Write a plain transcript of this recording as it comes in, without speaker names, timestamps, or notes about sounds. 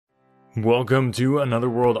Welcome to Another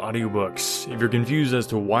World Audiobooks. If you're confused as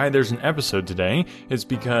to why there's an episode today, it's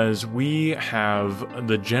because we have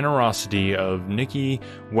the generosity of Nikki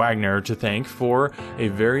Wagner to thank for a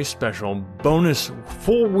very special bonus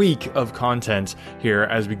full week of content here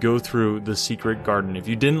as we go through The Secret Garden. If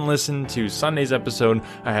you didn't listen to Sunday's episode,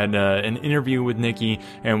 I had an interview with Nikki,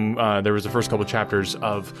 and there was the first couple chapters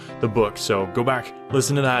of the book. So go back,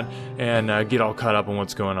 listen to that, and get all caught up on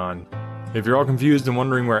what's going on. If you're all confused and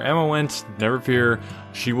wondering where Emma went, never fear,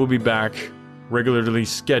 she will be back regularly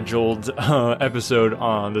scheduled episode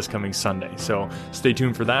on this coming Sunday. So stay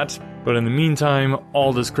tuned for that. But in the meantime,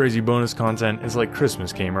 all this crazy bonus content is like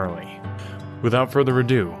Christmas came early. Without further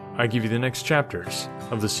ado, I give you the next chapters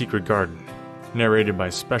of The Secret Garden, narrated by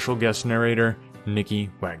special guest narrator Nikki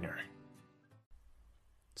Wagner.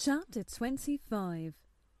 Chapter 25.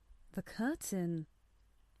 The Curtain.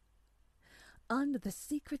 And the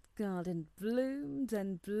secret garden bloomed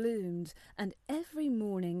and bloomed, and every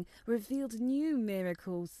morning revealed new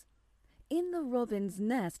miracles. In the robin's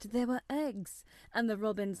nest there were eggs, and the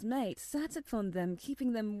robin's mate sat upon them,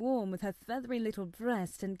 keeping them warm with her feathery little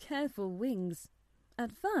breast and careful wings.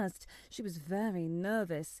 At first she was very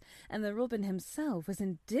nervous, and the robin himself was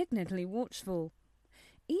indignantly watchful.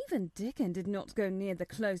 Even Dickon did not go near the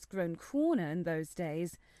close-grown corner in those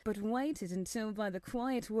days, but waited until by the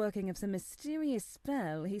quiet working of some mysterious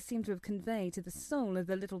spell he seemed to have conveyed to the soul of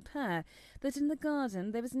the little pair that in the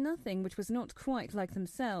garden there was nothing which was not quite like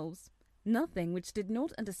themselves, nothing which did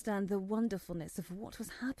not understand the wonderfulness of what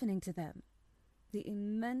was happening to them. The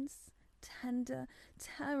immense, tender,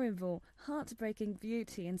 terrible, heartbreaking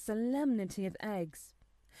beauty and solemnity of eggs.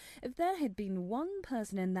 If there had been one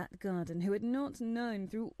person in that garden who had not known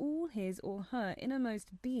through all his or her innermost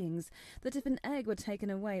beings that if an egg were taken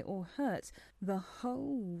away or hurt, the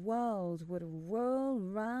whole world would whirl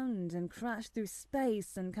round and crash through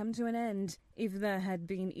space and come to an end, if there had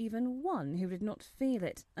been even one who did not feel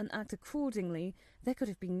it and act accordingly, there could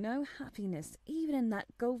have been no happiness even in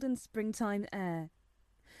that golden springtime air.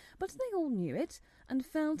 But they all knew it and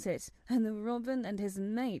felt it, and the robin and his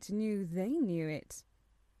mate knew they knew it.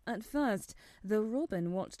 At first, the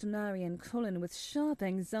robin watched Marian Colin with sharp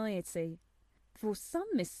anxiety. For some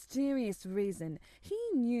mysterious reason, he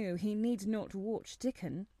knew he need not watch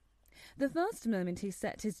Dickon. The first moment he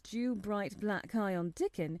set his dew-bright black eye on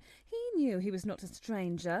Dickon, he knew he was not a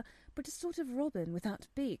stranger, but a sort of robin without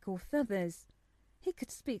beak or feathers. He could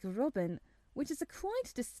speak robin, which is a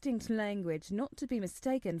quite distinct language not to be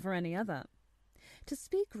mistaken for any other. To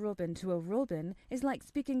speak robin to a robin is like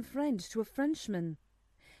speaking French to a Frenchman.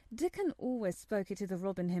 Dickon always spoke it to the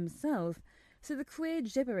robin himself, so the queer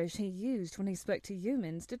gibberish he used when he spoke to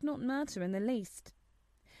humans did not matter in the least.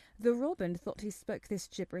 The robin thought he spoke this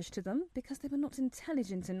gibberish to them because they were not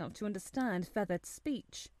intelligent enough to understand feathered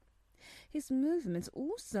speech. His movements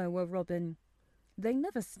also were robin. They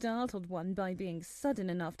never startled one by being sudden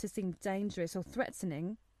enough to seem dangerous or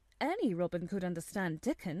threatening. Any robin could understand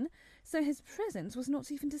Dickon, so his presence was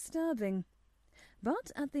not even disturbing.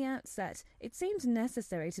 But at the outset it seemed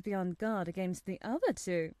necessary to be on guard against the other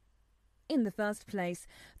two. In the first place,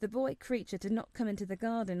 the boy creature did not come into the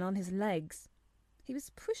garden on his legs. He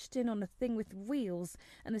was pushed in on a thing with wheels,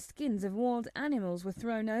 and the skins of wild animals were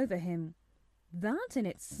thrown over him. That in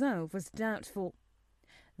itself was doubtful.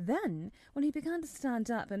 Then, when he began to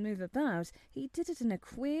stand up and move about, he did it in a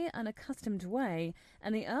queer, unaccustomed way,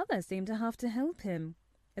 and the other seemed to have to help him.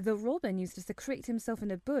 The robin used to secrete himself in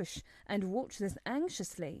a bush and watch this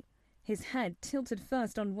anxiously, his head tilted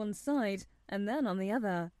first on one side and then on the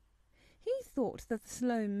other. He thought that the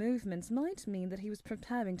slow movements might mean that he was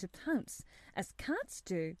preparing to pounce, as cats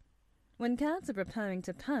do. When cats are preparing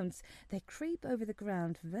to pounce, they creep over the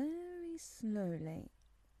ground very slowly.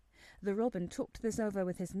 The robin talked this over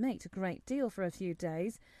with his mate a great deal for a few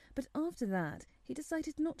days, but after that he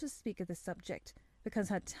decided not to speak of the subject, because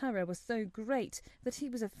her terror was so great that he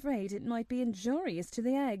was afraid it might be injurious to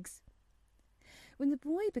the eggs. When the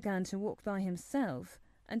boy began to walk by himself,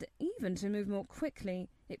 and even to move more quickly,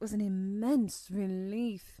 it was an immense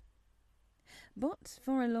relief. But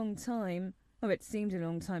for a long time, or it seemed a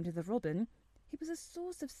long time to the robin, he was a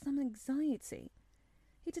source of some anxiety.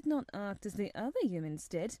 He did not act as the other humans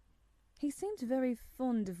did. He seemed very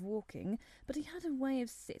fond of walking, but he had a way of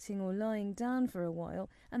sitting or lying down for a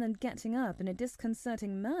while and then getting up in a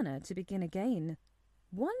disconcerting manner to begin again.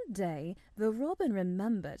 One day the robin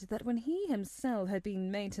remembered that when he himself had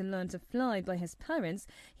been made to learn to fly by his parents,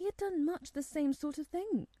 he had done much the same sort of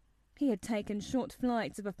thing. He had taken short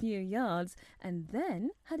flights of a few yards and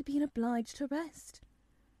then had been obliged to rest.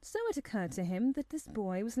 So it occurred to him that this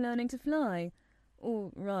boy was learning to fly,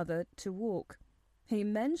 or rather to walk. He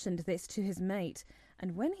mentioned this to his mate,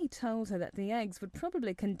 and when he told her that the eggs would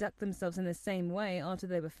probably conduct themselves in the same way after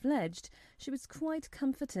they were fledged, she was quite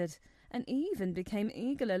comforted, and even became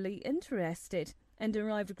eagerly interested, and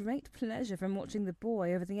derived great pleasure from watching the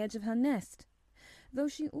boy over the edge of her nest, though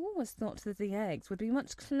she always thought that the eggs would be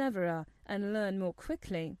much cleverer and learn more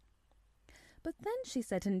quickly. But then she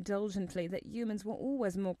said indulgently that humans were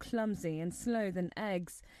always more clumsy and slow than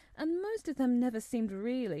eggs, and most of them never seemed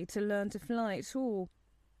really to learn to fly at all.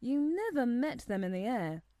 You never met them in the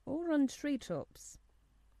air or on treetops.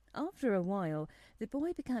 After a while, the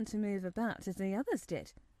boy began to move about as the others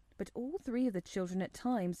did, but all three of the children at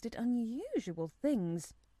times did unusual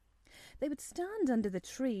things. They would stand under the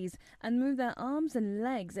trees and move their arms and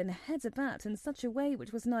legs and heads about in such a way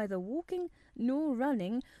which was neither walking, nor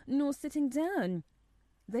running, nor sitting down.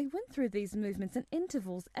 They went through these movements at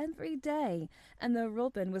intervals every day, and the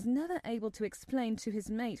robin was never able to explain to his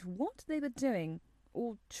mate what they were doing,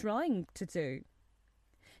 or trying to do.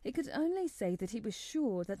 He could only say that he was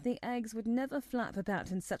sure that the eggs would never flap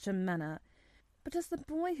about in such a manner. But as the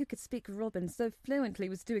boy who could speak robin so fluently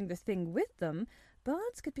was doing the thing with them,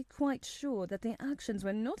 birds could be quite sure that the actions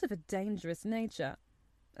were not of a dangerous nature.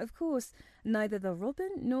 Of course, neither the robin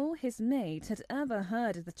nor his mate had ever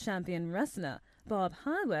heard of the champion wrestler, Bob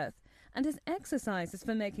Haworth, and his exercises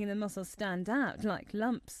for making the muscles stand out like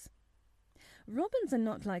lumps. Robins are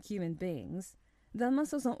not like human beings. Their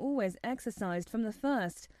muscles are always exercised from the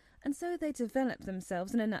first, and so they develop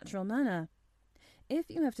themselves in a natural manner. If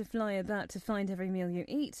you have to fly about to find every meal you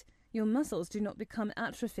eat, your muscles do not become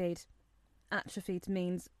atrophied. Atrophied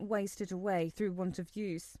means wasted away through want of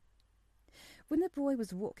use. When the boy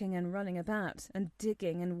was walking and running about and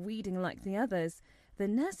digging and weeding like the others, the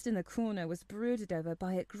nest in the corner was brooded over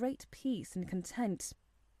by a great peace and content.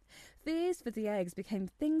 Fears for the eggs became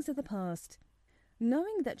things of the past.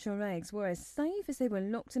 Knowing that your eggs were as safe as they were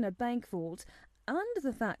locked in a bank vault, and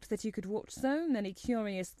the fact that you could watch so many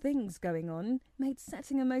curious things going on, made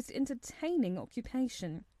setting a most entertaining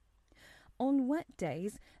occupation. On wet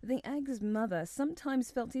days, the egg's mother sometimes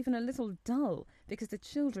felt even a little dull because the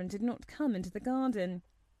children did not come into the garden.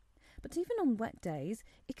 But even on wet days,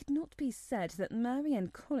 it could not be said that Mary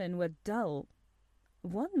and Colin were dull.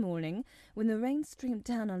 One morning, when the rain streamed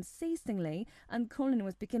down unceasingly and Colin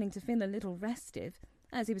was beginning to feel a little restive,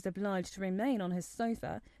 as he was obliged to remain on his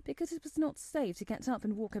sofa because it was not safe to get up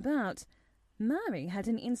and walk about, Mary had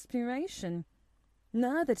an inspiration.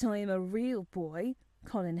 "Now that I am a real boy,"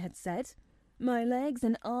 Colin had said, "my legs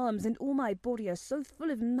and arms and all my body are so full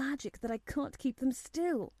of magic that I can't keep them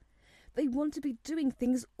still. They want to be doing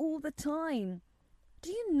things all the time.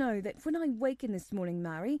 Do you know that when I waken this morning,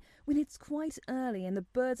 Mary, when it's quite early and the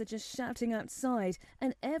birds are just shouting outside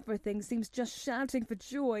and everything seems just shouting for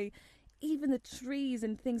joy, even the trees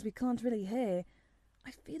and things we can't really hear, I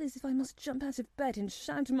feel as if I must jump out of bed and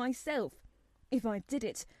shout myself. If I did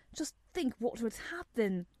it, just think what would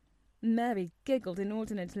happen." Mary giggled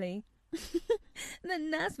inordinately. "The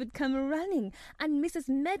nurse would come running, and Mrs.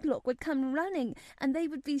 Medlock would come running, and they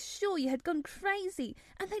would be sure you had gone crazy,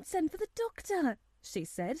 and they'd send for the doctor," she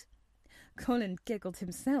said. Colin giggled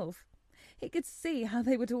himself. He could see how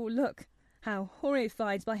they would all look, how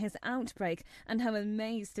horrified by his outbreak, and how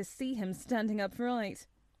amazed to see him standing upright.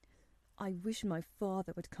 "I wish my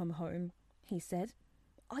father would come home," he said.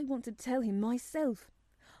 "I want to tell him myself.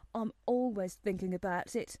 I'm always thinking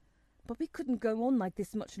about it, but we couldn't go on like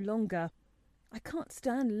this much longer. I can't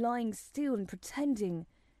stand lying still and pretending,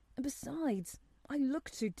 and besides, I look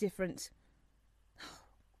too different.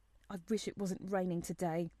 I wish it wasn't raining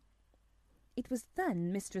today." It was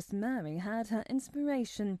then Mistress Mary had her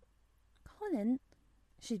inspiration. "Colin,"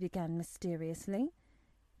 she began mysteriously,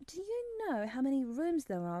 "do you know how many rooms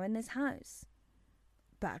there are in this house?"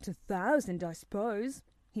 "About 1,000, I suppose,"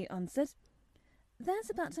 he answered. "There's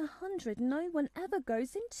about 100 no one ever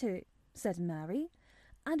goes into," said Mary,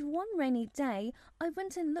 "and one rainy day I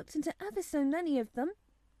went and looked into ever so many of them.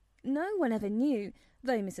 No one ever knew,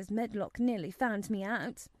 though Mrs. Medlock nearly found me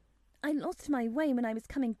out. I lost my way when I was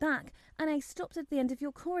coming back, and I stopped at the end of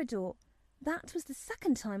your corridor. That was the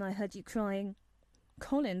second time I heard you crying."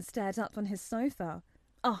 Colin stared up on his sofa.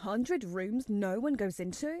 100 rooms no one goes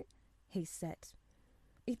into?" he said.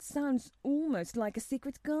 "It sounds almost like a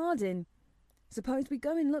secret garden. Suppose we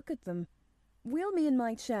go and look at them. Wheel me in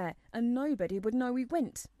my chair, and nobody would know we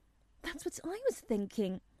went." "That's what I was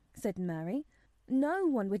thinking," said Mary. "No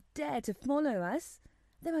one would dare to follow us.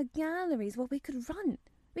 There are galleries where we could run.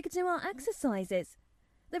 We could do our exercises.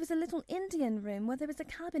 There is a little Indian room where there is a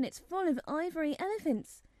cabinet full of ivory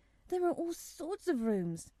elephants. There are all sorts of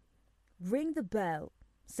rooms." "Ring the bell,"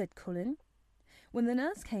 said Colin. When the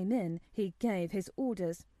nurse came in, he gave his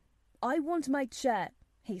orders. "I want my chair,"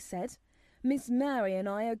 he said. "Miss Mary and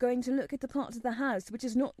I are going to look at the part of the house which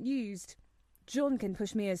is not used. John can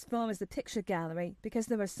push me as far as the picture gallery because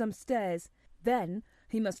there are some stairs. Then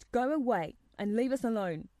he must go away and leave us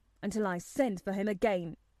alone until I send for him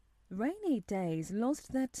again." Rainy days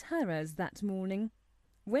lost their terrors that morning.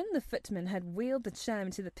 When the footman had wheeled the chair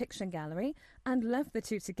into the picture gallery and left the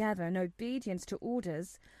two together in obedience to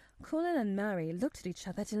orders, Colin and Mary looked at each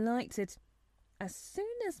other delighted. As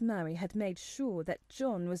soon as Mary had made sure that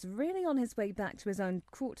John was really on his way back to his own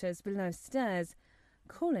quarters below stairs,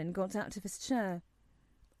 Colin got out of his chair.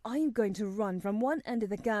 "I'm going to run from one end of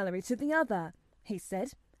the gallery to the other," he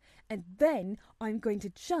said, "and then I'm going to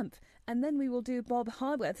jump, and then we will do Bob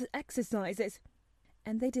Harworth's exercises."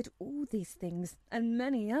 And they did all these things, and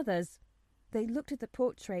many others. They looked at the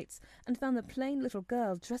portraits and found the plain little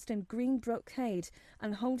girl dressed in green brocade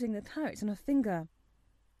and holding the parrot on her finger.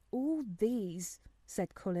 "All these,"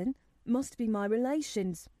 said Colin, "must be my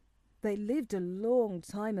relations. They lived a long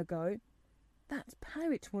time ago. That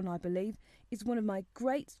parrot one, I believe, is one of my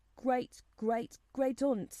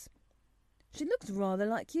great-great-great-great-aunts. She looks rather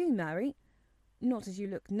like you, Mary. Not as you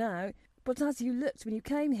look now, but as you looked when you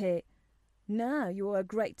came here. Now you are a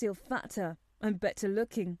great deal fatter and better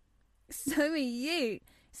looking." "So are you,"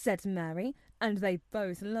 said Mary, and they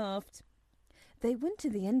both laughed. They went to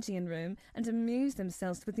the engine room and amused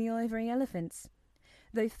themselves with the ivory elephants.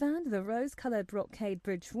 They found the rose-coloured brocade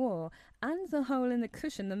boudoir and the hole in the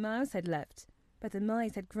cushion the mouse had left, but the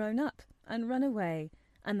mice had grown up and run away,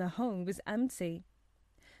 and the hole was empty.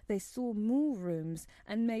 They saw more rooms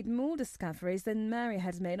and made more discoveries than Mary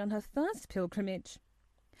had made on her first pilgrimage.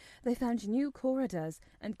 They found new corridors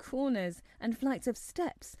and corners and flights of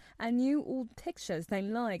steps and new old pictures they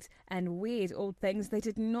liked and weird old things they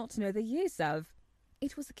did not know the use of.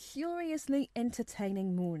 It was a curiously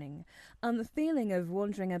entertaining morning, and the feeling of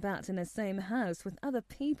wandering about in the same house with other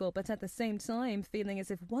people but at the same time feeling as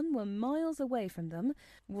if one were miles away from them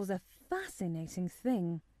was a fascinating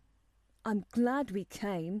thing. "I'm glad we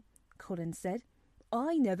came," Colin said.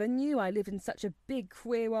 "I never knew I lived in such a big,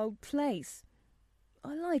 queer old place.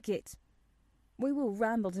 I like it. We will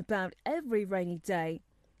ramble about every rainy day.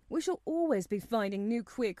 We shall always be finding new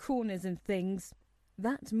queer corners and things."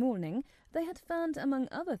 That morning they had found, among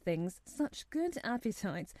other things, such good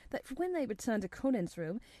appetites that when they returned to Colin's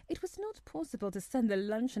room it was not possible to send the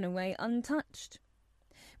luncheon away untouched.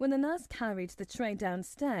 When the nurse carried the tray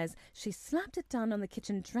downstairs, she slapped it down on the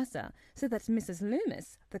kitchen dresser so that Mrs.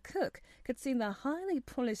 Loomis, the cook, could see the highly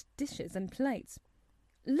polished dishes and plates.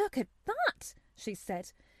 "Look at that," she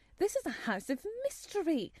said. "This is a house of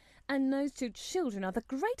mystery, and those two children are the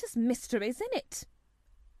greatest mysteries in it."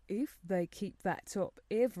 "If they keep that up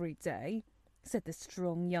every day," said the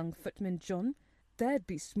strong young footman John, "there'd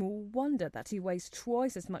be small wonder that he weighs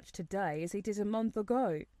twice as much today as he did a month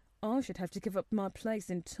ago. I should have to give up my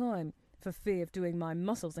place in time for fear of doing my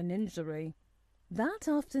muscles an injury." That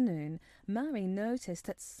afternoon Mary noticed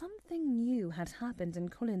that something new had happened in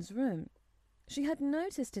Colin's room. She had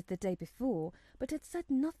noticed it the day before, but had said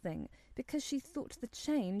nothing because she thought the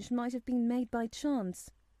change might have been made by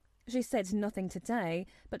chance. She said nothing today,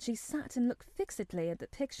 but she sat and looked fixedly at the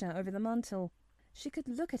picture over the mantel. She could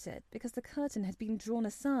look at it because the curtain had been drawn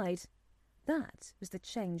aside. That was the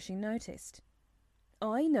change she noticed.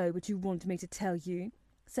 "I know what you want me to tell you,"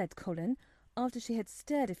 said Colin, after she had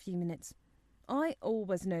stared a few minutes. "I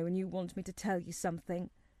always know when you want me to tell you something.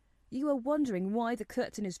 You are wondering why the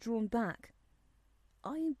curtain is drawn back.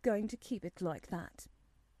 I am going to keep it like that."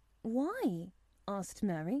 "Why?" asked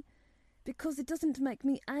Mary. "Because it doesn't make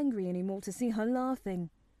me angry any more to see her laughing.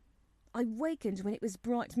 I wakened when it was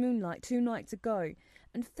bright moonlight 2 nights ago,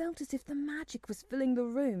 and felt as if the magic was filling the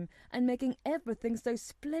room and making everything so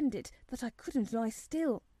splendid that I couldn't lie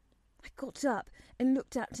still. I got up and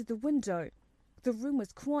looked out to the window. The room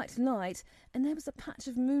was quite light, and there was a patch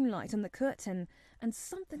of moonlight on the curtain, and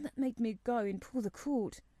something that made me go and pull the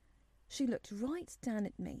cord. She looked right down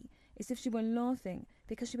at me, as if she were laughing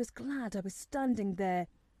because she was glad I was standing there.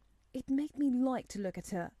 It made me like to look at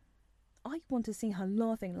her. I want to see her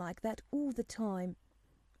laughing like that all the time.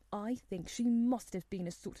 I think she must have been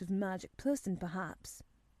a sort of magic person, perhaps."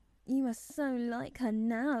 "You are so like her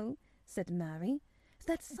now," said Mary,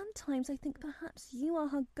 "that sometimes I think perhaps you are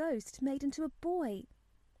her ghost made into a boy."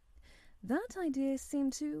 That idea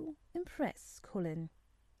seemed to impress Colin.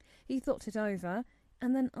 He thought it over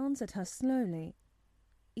and then answered her slowly.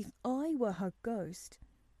 "If I were her ghost,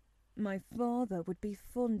 my father would be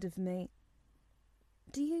fond of me."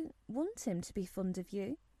 "Do you want him to be fond of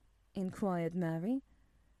you?" inquired Mary.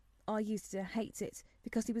 I used to hate it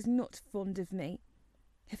because he was not fond of me.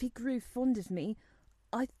 If he grew fond of me,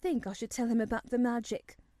 I think I should tell him about the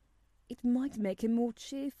magic. It might make him more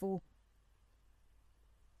cheerful.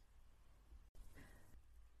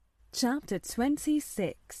 Chapter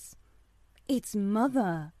 26. Its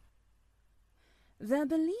Mother. Their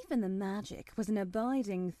belief in the magic was an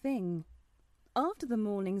abiding thing. After the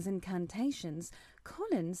morning's incantations,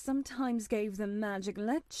 Colin sometimes gave them magic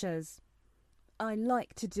lectures. I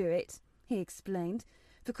like to do it, he explained,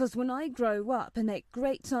 because when I grow up and make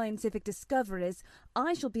great scientific discoveries,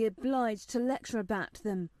 I shall be obliged to lecture about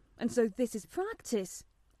them, and so this is practice.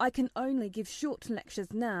 I can only give short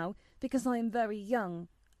lectures now because I am very young,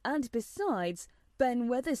 and besides, Ben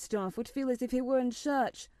Weatherstaff would feel as if he were in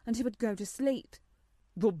church, and he would go to sleep.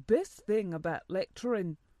 The best thing about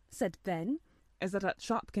lecturing, said Ben, is that a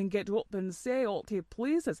chap can get up and say all he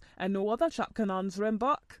pleases, and no other chap can answer him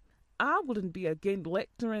back. I wouldn't be against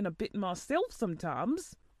lecturing a bit myself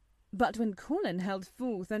sometimes. But when Colin held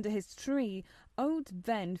forth under his tree, old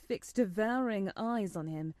Ben fixed devouring eyes on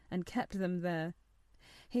him and kept them there.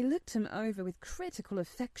 He looked him over with critical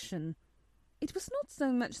affection. It was not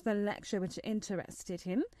so much the lecture which interested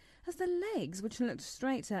him as the legs which looked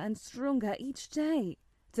straighter and stronger each day,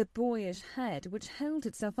 the boyish head which held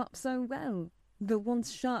itself up so well, the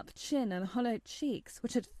once sharp chin and hollow cheeks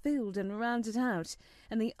which had filled and rounded out,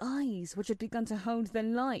 and the eyes which had begun to hold the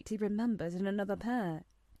light he remembered in another pair.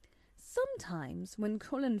 Sometimes, when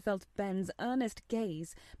Colin felt Ben's earnest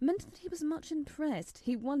gaze meant that he was much impressed,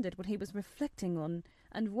 he wondered what he was reflecting on,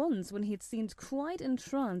 and once, when he had seemed quite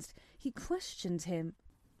entranced, he questioned him.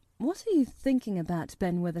 "What are you thinking about,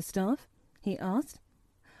 Ben Weatherstaff?" he asked.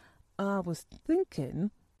 I was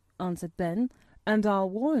thinking, answered Ben, and our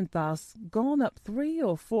warrant that's gone up 3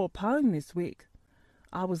 or 4 pound this week.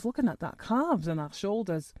 I was looking at that calves on our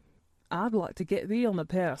shoulders. I'd like to get thee on a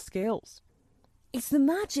pair of scales. "It's the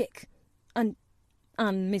magic, and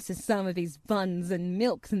Mrs. Somerby's buns and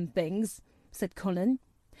milks and things," said Colin.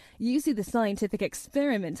 "You see the scientific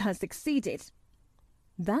experiment has succeeded."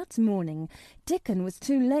 That morning, Dickon was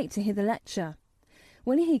too late to hear the lecture.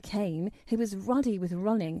 When he came, he was ruddy with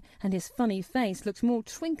running, and his funny face looked more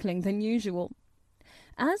twinkling than usual.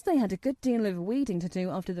 As they had a good deal of weeding to do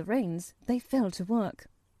after the rains, they fell to work.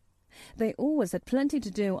 They always had plenty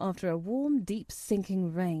to do after a warm, deep,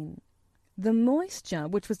 sinking rain. The moisture,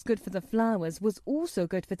 which was good for the flowers, was also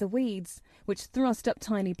good for the weeds, which thrust up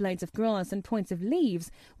tiny blades of grass and points of leaves,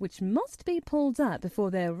 which must be pulled up before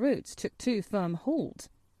their roots took too firm hold.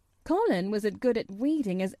 Colin was as good at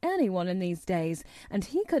weeding as anyone in these days, and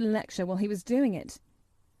he could lecture while he was doing it.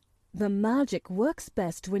 "The magic works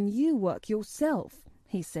best when you work yourself,"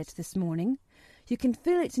 he said this morning. "You can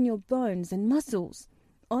feel it in your bones and muscles.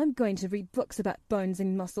 I'm going to read books about bones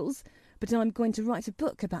and muscles, but I'm going to write a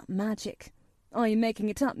book about magic. I'm making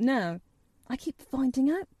it up now. I keep finding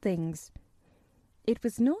out things." It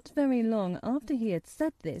was not very long after he had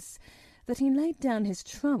said this that he laid down his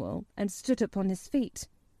trowel and stood upon his feet.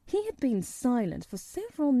 He had been silent for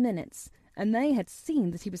several minutes, and they had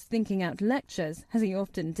seen that he was thinking out lectures, as he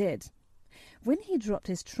often did. When he dropped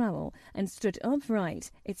his trowel and stood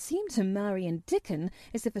upright, it seemed to Mary and Dickon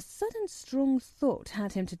as if a sudden strong thought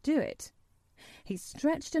had him to do it. He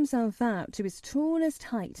stretched himself out to his tallest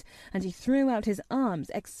height, and he threw out his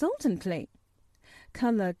arms exultantly.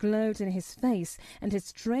 Colour glowed in his face, and his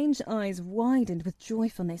strange eyes widened with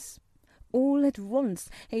joyfulness. All at once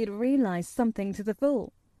he had realized something to the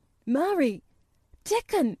full. "Mary!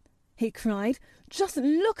 Dickon!" he cried. "Just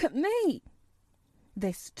look at me!"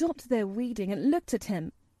 They stopped their weeding and looked at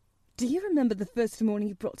him. "Do you remember the first morning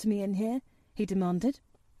you brought me in here?" he demanded.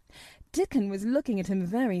 Dickon was looking at him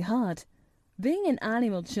very hard. Being an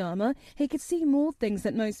animal charmer, he could see more things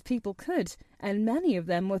than most people could, and many of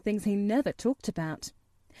them were things he never talked about.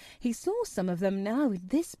 He saw some of them now with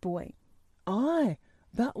this boy. "Aye,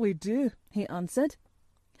 that we do," he answered.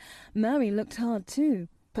 Mary looked hard too,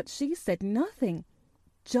 but she said nothing.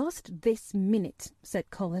 "Just this minute," said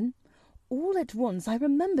Colin. "All at once I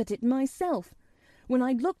remembered it myself, when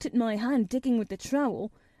I looked at my hand digging with the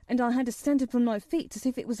trowel, and I had to stand upon my feet to see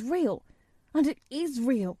if it was real. And it is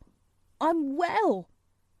real. I'm well.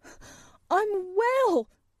 I'm well."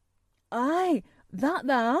 "Aye, that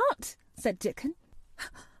thou art," said Dickon.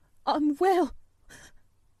 "I'm well.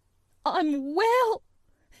 I'm well,"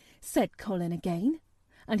 said Colin again,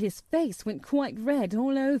 and his face went quite red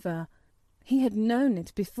all over. He had known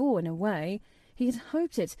it before in a way. He had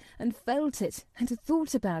hoped it and felt it and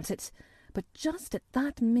thought about it, but just at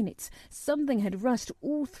that minute something had rushed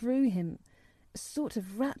all through him, a sort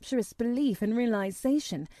of rapturous belief and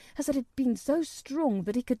realization, as it had been so strong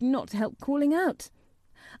that he could not help calling out,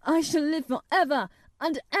 I shall live for ever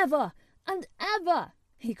and ever and ever,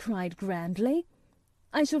 he cried grandly.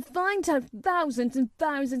 I shall find out thousands and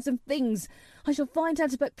thousands of things. I shall find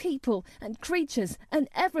out about people and creatures and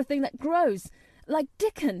everything that grows, like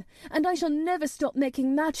Dickon, and I shall never stop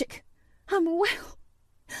making magic. I'm well.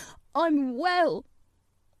 I'm well.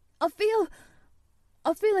 I feel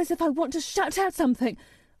as if I want to shout out something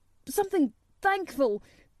thankful,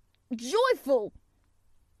 joyful.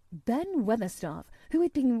 Ben Weatherstaff, who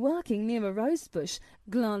had been working near a rosebush,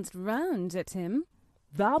 glanced round at him.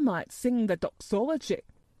 Thou might sing the doxology,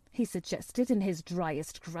 he suggested in his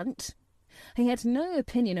driest grunt. He had no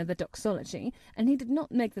opinion of the doxology, and he did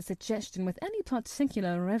not make the suggestion with any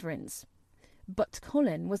particular reverence. But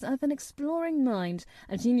Colin was of an exploring mind,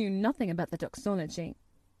 and he knew nothing about the doxology.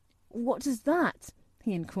 "What is that?"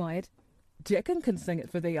 he inquired. Dickon can sing it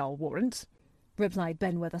for thee, I'll warrant, replied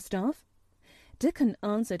Ben Weatherstaff. Dickon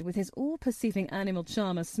answered with his all-perceiving animal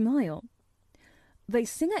charmer smile. "They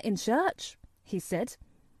sing it in church," he said.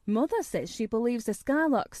 "Mother says she believes the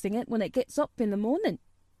skylarks sing it when it gets up in the morning."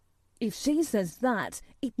 "If she says that,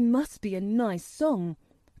 it must be a nice song,"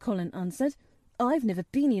 Colin answered. "I've never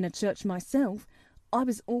been in a church myself. I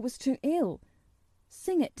was always too ill.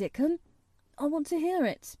 Sing it, Dickon. I want to hear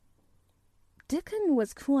it." Dickon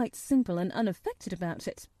was quite simple and unaffected about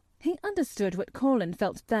it. He understood what Colin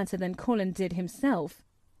felt better than Colin did himself.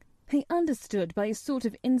 He understood by a sort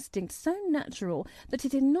of instinct so natural that he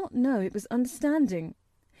did not know it was understanding.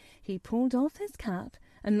 He pulled off his cap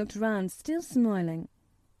and looked round, still smiling.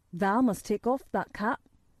 "Thou must take off that cap,"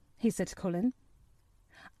 he said to Colin.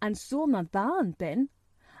 "And so must thou, Ben.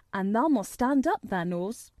 And thou must stand up, thou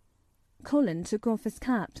knows." Colin took off his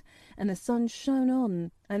cap, and the sun shone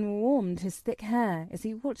on and warmed his thick hair as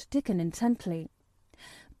he watched Dickon intently.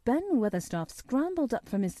 Ben Weatherstaff scrambled up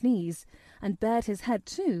from his knees and bared his head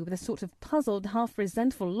too, with a sort of puzzled,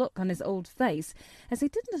 half-resentful look on his old face, as he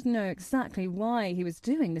didn't know exactly why he was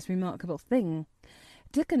doing this remarkable thing.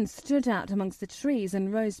 Dickon stood out amongst the trees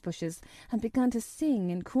and rose-bushes and began to sing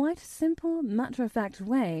in quite a simple, matter-of-fact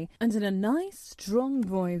way, and in a nice, strong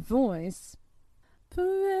boy voice.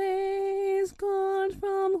 "Praise God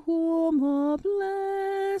from whom all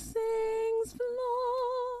blessings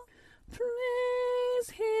flow. Praise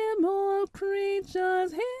him, all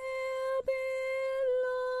creatures here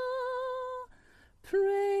below.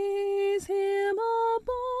 Praise him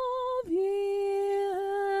above, ye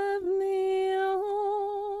heavenly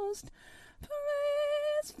host.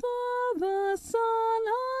 Praise Father, Son,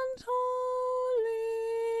 and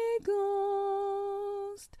Holy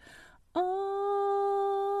Ghost. Amen."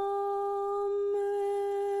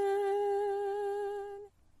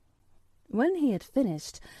 When he had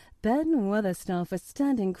finished, Ben Weatherstaff was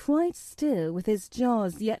standing quite still, with his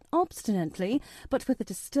jaws yet obstinately, but with a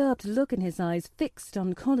disturbed look in his eyes, fixed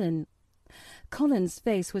on Colin. Colin's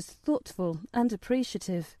face was thoughtful and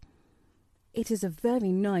appreciative. "It is a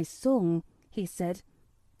very nice song," he said.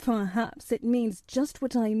 "Perhaps it means just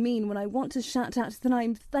what I mean when I want to shout out that I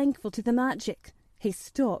am thankful to the magic." He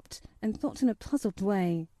stopped and thought in a puzzled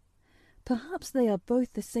way. Perhaps they are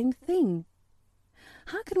both the same thing.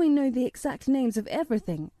 How can we know the exact names of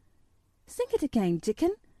everything? Sing it again,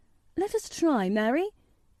 Dickon. Let us try, Mary.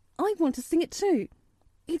 I want to sing it too.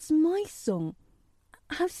 It's my song.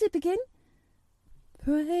 How does it begin?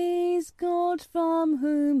 "Praise God from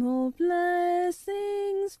whom all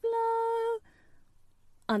blessings flow."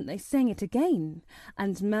 And they sang it again,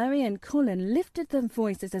 and Mary and Colin lifted their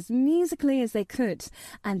voices as musically as they could,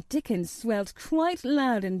 and Dickon swelled quite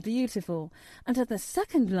loud and beautiful, and at the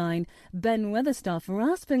second line Ben Weatherstaff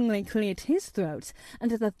raspingly cleared his throat,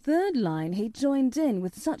 and at the third line he joined in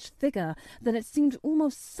with such vigour that it seemed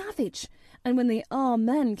almost savage, and when the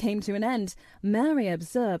Amen came to an end, Mary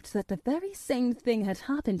observed that the very same thing had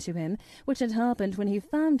happened to him which had happened when he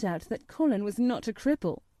found out that Colin was not a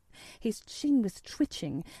cripple. His chin was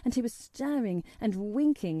twitching, and he was staring and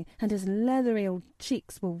winking, and his leathery old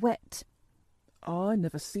cheeks were wet. "I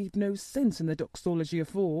never seed no sense in the doxology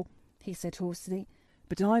afore," he said hoarsely.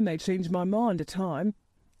 "but I may change my mind a time.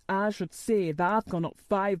 I should say thou've gone up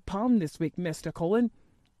 £5 this week, Mr. Colin.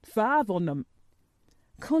 5 on them."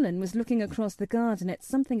 Colin was looking across the garden at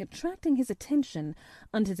something attracting his attention,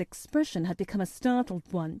 and his expression had become a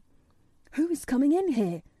startled one. "Who is coming in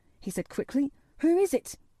here?" he said quickly. "Who is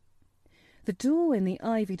it?" The door in the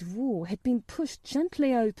ivied wall had been pushed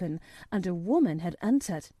gently open, and a woman had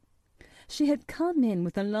entered. She had come in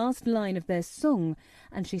with the last line of their song,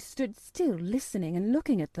 and she stood still listening and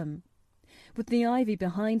looking at them. with the ivy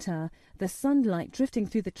behind her, the sunlight drifting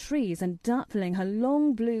through the trees and dappling her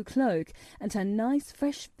long blue cloak, and her nice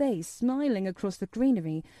fresh face smiling across the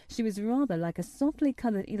greenery. She was rather like a softly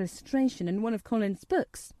coloured illustration in one of Colin's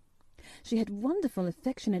books. She had wonderful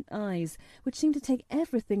affectionate eyes, which seemed to take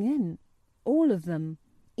everything in, all of them,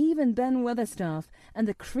 even Ben Weatherstaff and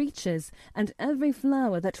the creatures and every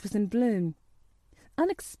flower that was in bloom.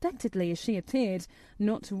 Unexpectedly as she appeared,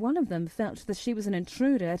 not one of them felt that she was an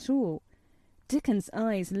intruder at all. Dickon's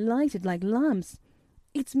eyes lighted like lamps.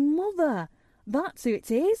 "It's Mother! That's who it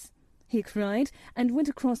is!" he cried, and went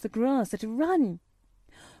across the grass at a run.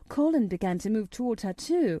 Colin began to move toward her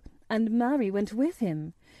too, and Mary went with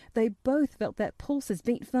him. They both felt their pulses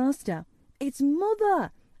beat faster. "It's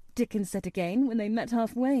Mother!" Dickon said again when they met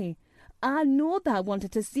halfway. "I knowed I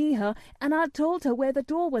wanted to see her, and I told her where the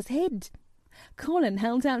door was hid." Colin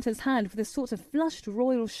held out his hand with a sort of flushed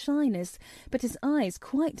royal shyness, but his eyes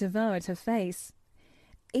quite devoured her face.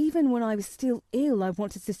 "Even when I was still ill I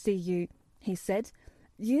wanted to see you," he said.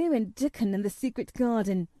 "You and Dickon in the secret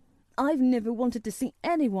garden. I've never wanted to see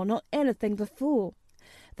anyone or anything before."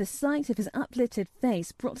 The sight of his uplifted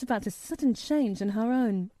face brought about a sudden change in her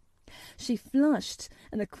own. She flushed,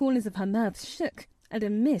 and the corners of her mouth shook, and a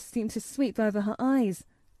mist seemed to sweep over her eyes.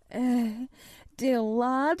 Dear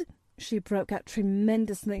lad," she broke out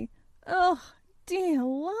tremendously. "Oh, dear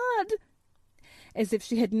lad!" As if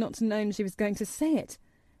she had not known she was going to say it.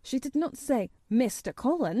 She did not say Mr.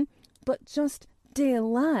 Colin, but just dear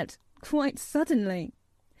lad, quite suddenly.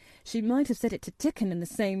 She might have said it to Dickon in the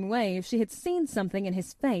same way if she had seen something in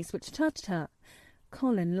his face which touched her.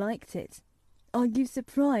 Colin liked it. "Are you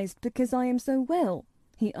surprised because I am so well?"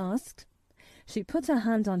 he asked. She put her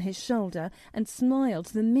hand on his shoulder and smiled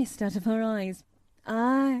the mist out of her eyes.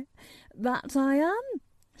 "Aye, that I am,"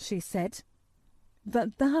 she said.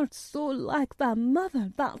 "But thou'rt so like thy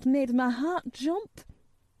mother that made my heart jump."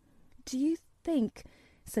 "Do you think,"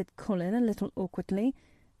 said Colin a little awkwardly,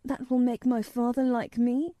 "that will make my father like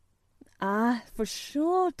me?" "Ah, for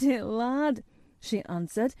sure, dear lad," she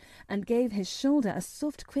answered, and gave his shoulder a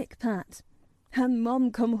soft quick pat. "And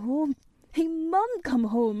Mum come home. He mun come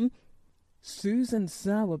home." "Susan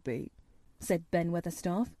Sowerby," said Ben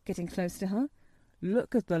Weatherstaff, getting close to her.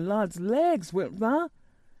 "Look at the lad's legs, wilt thou?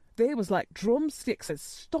 They was like drumsticks as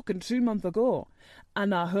stuck in 2 months ago,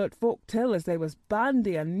 and I heard folk tell as they was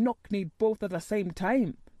bandy and knock-kneed both at the same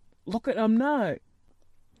time. Look at 'em now."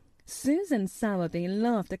 Susan Sowerby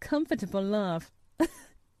laughed a comfortable laugh.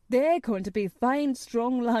 "They're going to be fine,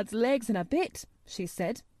 strong lads' legs in a bit," she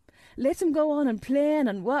said. "Let 'em go on and playing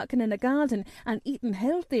and working in the garden and eating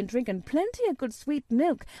healthy and drinking plenty of good sweet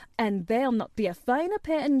milk, and they'll not be a finer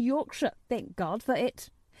pair in Yorkshire, thank God for it."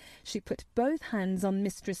 She put both hands on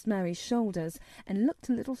Mistress Mary's shoulders and looked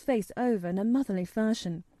her little face over in a motherly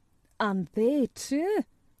fashion. "And they too,"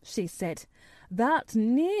 she said. "That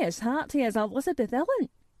near as hearty as Elizabeth Ellen.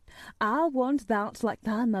 I want thou'rt like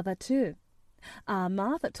thy mother too. Our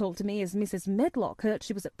Martha told me as Mrs. Medlock heard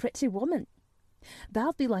she was a pretty woman.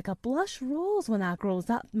 Thou'll be like a blush rose when thou grows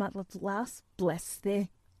up, my little lass, bless thee."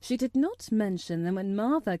 She did not mention that when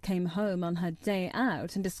Martha came home on her day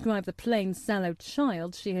out and described the plain, sallow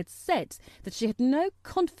child, she had said that she had no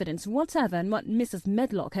confidence whatever in what Mrs.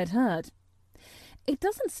 Medlock had heard. "It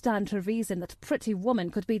doesn't stand to reason that a pretty woman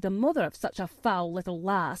could be the mother of such a foul little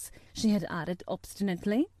lass," she had added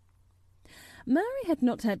obstinately. Mary had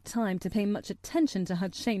not had time to pay much attention to her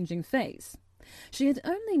changing face. She had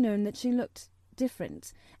only known that she looked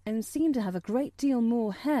different and seemed to have a great deal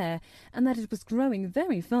more hair, and that it was growing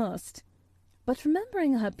very fast. But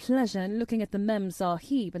remembering her pleasure in looking at the Mem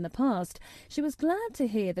Sahib in the past, she was glad to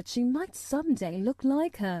hear that she might some day look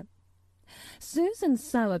like her. Susan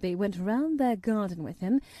Sowerby went round their garden with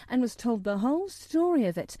him and was told the whole story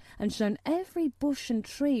of it and shown every bush and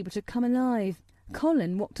tree which had come alive.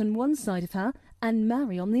 Colin walked on one side of her and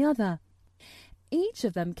Mary on the other. Each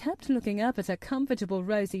of them kept looking up at her comfortable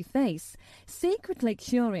rosy face, secretly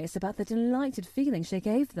curious about the delighted feeling she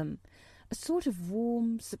gave them, a sort of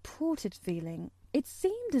warm, supported feeling. It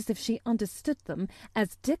seemed as if she understood them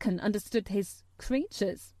as Dickon understood his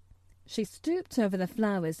creatures. She stooped over the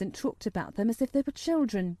flowers and talked about them as if they were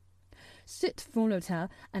children. Soot followed her,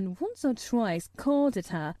 and once or twice cawed at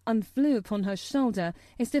her and flew upon her shoulder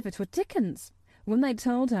as if it were Dickon's. When they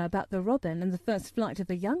told her about the robin and the first flight of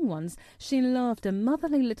the young ones, she laughed a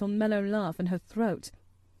motherly little mellow laugh in her throat.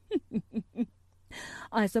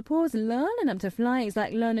 "I suppose learning 'em to fly is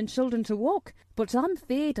like learning children to walk, but I'm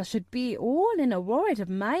feared I should be all in a worried if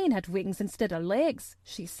mine had wings instead of legs,"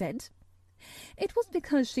 she said. It was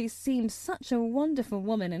because she seemed such a wonderful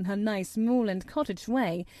woman in her nice moorland cottage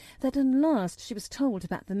way that at last she was told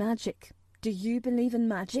about the magic. Do you believe in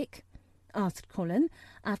magic? Asked Colin,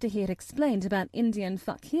 after he had explained about Indian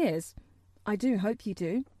fakirs. I do hope you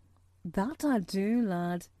do. That I do,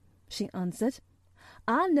 lad, she answered.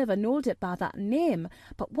 I never knowed it by that name,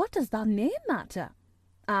 but what does that name matter?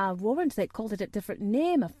 I warrant they'd called it a different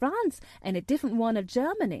name of France and a different one of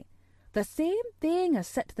Germany. The same thing has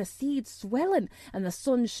set the seeds swelling and the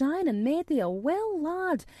sun shining made thee a well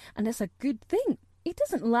lad, and it's a good thing. It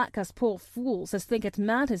doesn't lack us poor fools as think it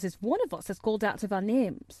matters as one of us is called out of our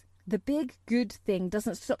names. The big good thing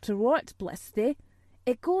doesn't stop to rot, bless thee.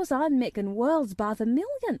 It goes on making worlds by the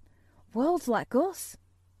million, worlds like us.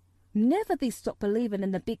 Never thee stop believing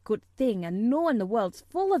in the big good thing and knowing the world's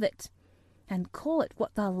full of it, and call it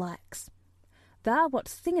what thou likes. Thou wert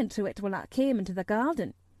singing to it when I came into the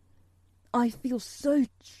garden. I feel so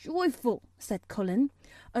joyful, said Colin,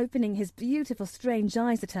 opening his beautiful strange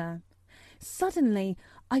eyes at her. Suddenly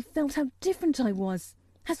I felt how different I was,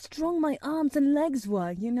 how strong my arms and legs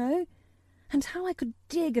were, you know, and how I could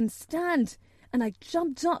dig and stand, and I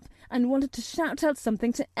jumped up and wanted to shout out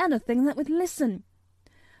something to anything that would listen.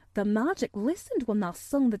 The magic listened when thou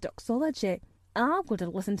sung the doxology. I would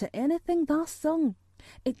have listened to anything thou sung.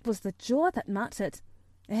 It was the joy that mattered.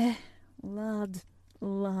 Lad,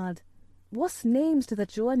 what's names to the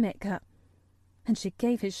joy maker? And she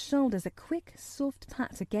gave his shoulders a quick, soft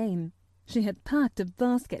pat again. She had packed a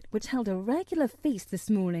basket which held a regular feast this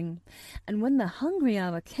morning, and when the hungry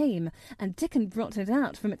hour came and Dickon brought it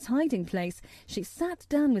out from its hiding place, she sat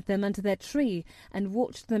down with them under their tree and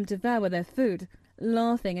watched them devour their food,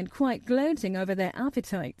 laughing and quite gloating over their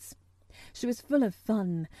appetites. She was full of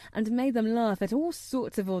fun, and made them laugh at all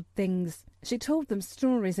sorts of odd things. She told them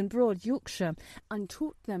stories in broad Yorkshire, and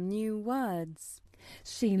taught them new words.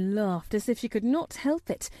 She laughed as if she could not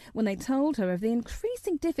help it when they told her of the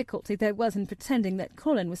increasing difficulty there was in pretending that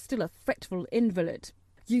Colin was still a fretful invalid.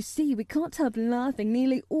 You see, we can't help laughing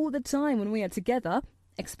nearly all the time when we are together,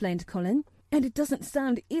 explained Colin, and it doesn't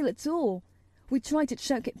sound ill at all. We try to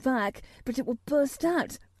choke it back, but it will burst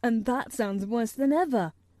out, and that sounds worse than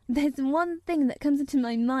ever. There's one thing that comes into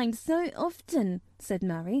my mind so often, said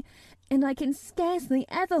Mary, and I can scarcely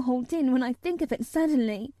ever hold in when I think of it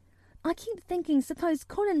suddenly. I keep thinking suppose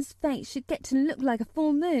Colin's face should get to look like a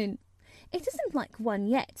full moon. It isn't like one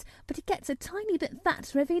yet, but it gets a tiny bit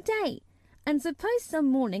fatter every day. And suppose some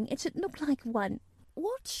morning it should look like one.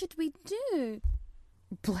 What should we do?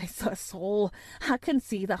 Bless her soul, I can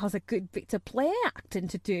see thou has a good bit of play acting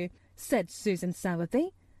to do, said Susan Sowerby.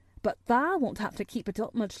 But thou won't have to keep it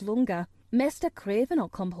up much longer. Mr. Craven'll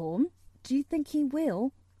come home. Do you think he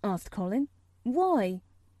will? Asked Colin. Why?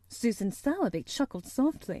 Susan Sowerby chuckled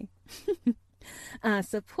softly. I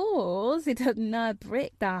suppose it would now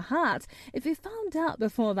break thy heart if he found out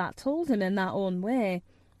before thou told him in that own way,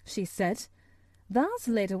 she said. Thou's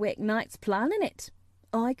laid awake nights planning it.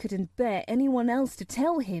 I couldn't bear anyone else to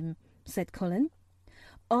tell him, said Colin.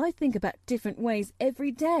 I think about different ways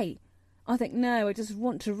every day. I think now I just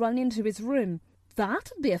want to run into his room.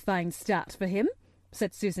 That'd be a fine start for him,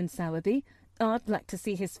 said Susan Sowerby. I'd like to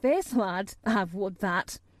see his face, lad. I would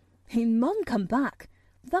that. He mun come back.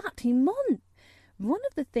 That he mun. One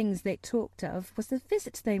of the things they talked of was the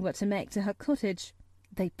visit they were to make to her cottage.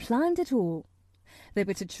 They planned it all. They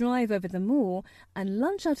were to drive over the moor and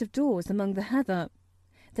lunch out of doors among the heather.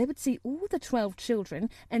 They would see all the 12 children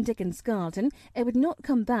and Dickon's garden, and would not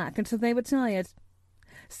come back until they were tired.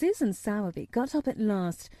 Susan Sowerby got up at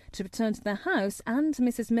last to return to the house and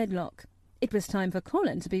Mrs. Medlock. It was time for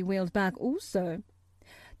Colin to be wheeled back also.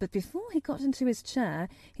 But before he got into his chair,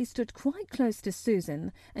 he stood quite close to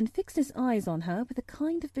Susan and fixed his eyes on her with a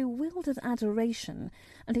kind of bewildered adoration,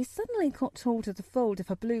 and he suddenly caught hold of the fold of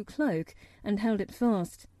her blue cloak and held it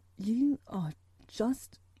fast. You are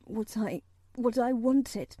just what I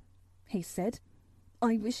wanted, he said.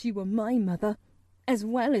 I wish you were my mother, as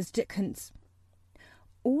well as Dickon's.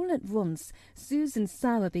 All at once Susan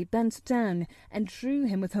Sowerby bent down and drew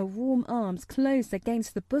him with her warm arms close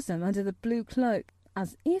against the bosom under the blue cloak,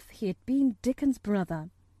 as if he had been Dickon's brother.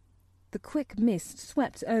 The quick mist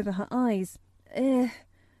swept over her eyes.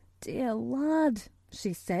 Dear lad,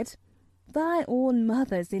 she said, thy own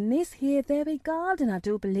mother's in this here very garden, I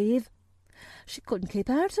do believe. She couldn't keep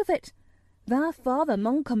out of it. Thy father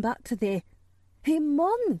mun come back to thee. He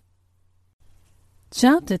mun.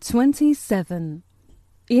 Chapter 27.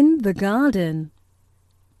 In the Garden.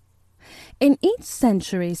 In each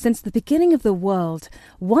century since the beginning of the world,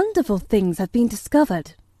 wonderful things have been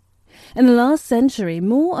discovered. In the last century,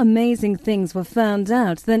 more amazing things were found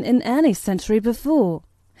out than in any century before.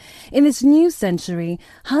 In this new century,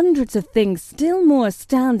 hundreds of things still more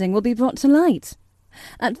astounding will be brought to light.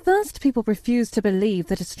 At first, people refuse to believe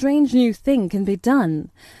that a strange new thing can be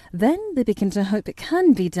done. Then they begin to hope it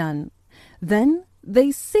can be done. Then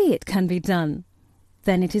they see it can be done.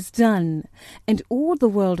 Then it is done, and all the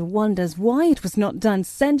world wonders why it was not done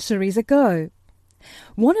centuries ago.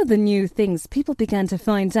 One of the new things people began to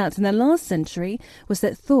find out in the last century was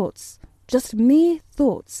that thoughts, just mere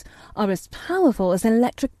thoughts, are as powerful as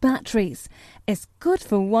electric batteries, as good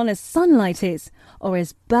for one as sunlight is, or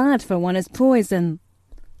as bad for one as poison.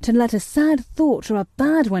 To let a sad thought or a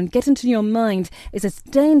bad one get into your mind is as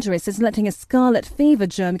dangerous as letting a scarlet fever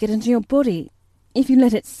germ get into your body. If you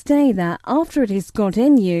let it stay there after it has got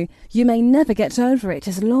in you, you may never get over it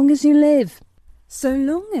as long as you live. So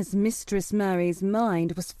long as Mistress Mary's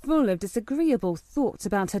mind was full of disagreeable thoughts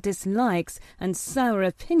about her dislikes and sour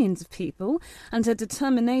opinions of people, and her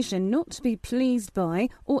determination not to be pleased by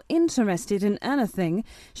or interested in anything,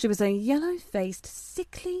 she was a yellow-faced,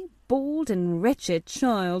 sickly, bald and wretched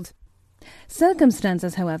child.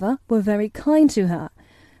 Circumstances, however, were very kind to her,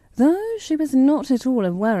 though she was not at all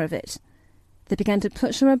aware of it. They began to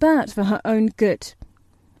push her about for her own good.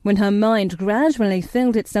 When her mind gradually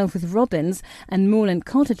filled itself with robins and moorland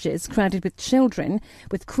cottages crowded with children,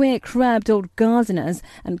 with queer crabbed old gardeners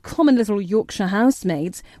and common little Yorkshire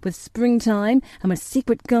housemaids, with springtime and with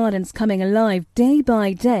secret gardens coming alive day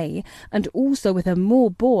by day, and also with a moor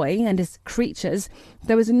boy and his creatures,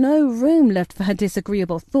 there was no room left for her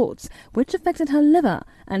disagreeable thoughts, which affected her liver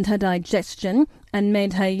and her digestion and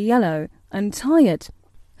made her yellow and tired.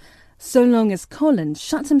 So long as Colin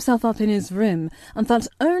shut himself up in his room and thought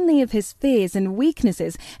only of his fears and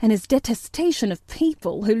weaknesses and his detestation of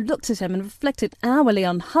people who looked at him and reflected hourly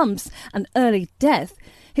on humps and early death,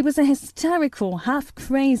 he was a hysterical,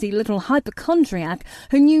 half-crazy little hypochondriac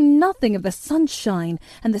who knew nothing of the sunshine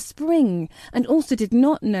and the spring, and also did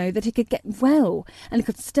not know that he could get well and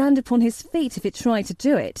could stand upon his feet if he tried to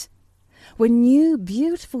do it. When new,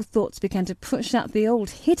 beautiful thoughts began to push out the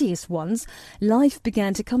old, hideous ones, life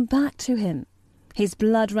began to come back to him. His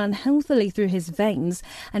blood ran healthily through his veins,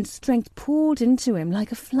 and strength poured into him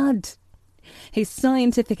like a flood. His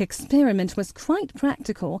scientific experiment was quite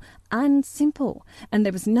practical and simple, and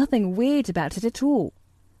there was nothing weird about it at all.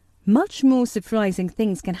 Much more surprising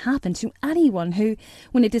things can happen to anyone who,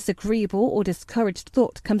 when a disagreeable or discouraged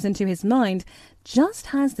thought comes into his mind, just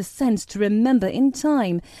has the sense to remember in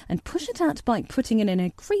time and push it out by putting in an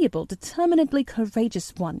agreeable, determinedly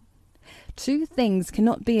courageous one. Two things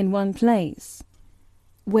cannot be in one place.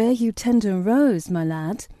 Where you tend a rose, my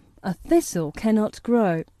lad, a thistle cannot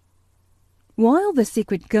grow. While the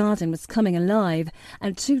secret garden was coming alive,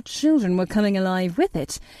 and two children were coming alive with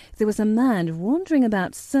it, there was a man wandering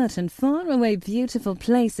about certain far-away beautiful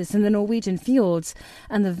places in the Norwegian fjords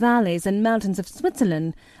and the valleys and mountains of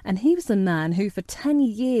Switzerland, and he was the man who for 10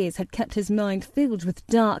 years had kept his mind filled with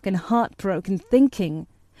dark and heartbroken thinking.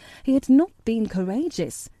 He had not been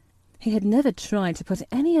courageous. He had never tried to put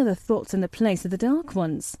any other thoughts in the place of the dark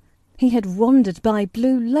ones. He had wandered by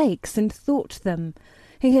blue lakes and thought them.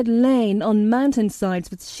 He had lain on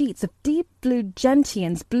mountain-sides with sheets of deep blue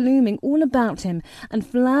gentians blooming all about him and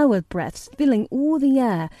flower breaths filling all the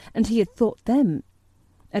air, and he had thought them.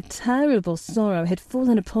 A terrible sorrow had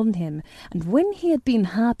fallen upon him, and when he had been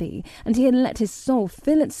happy, and he had let his soul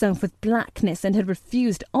fill itself with blackness and had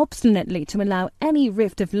refused obstinately to allow any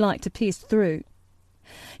rift of light to pierce through,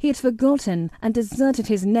 he had forgotten and deserted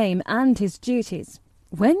his name and his duties.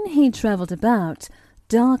 When he travelled about,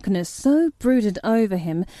 darkness so brooded over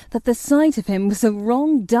him that the sight of him was a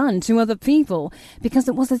wrong done to other people, because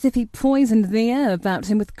it was as if he poisoned the air about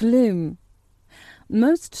him with gloom.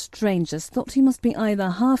 Most strangers thought he must be either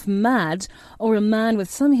half mad or a man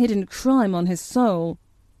with some hidden crime on his soul.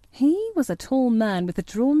 He was a tall man with a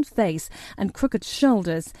drawn face and crooked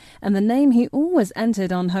shoulders, and the name he always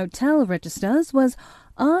entered on hotel registers was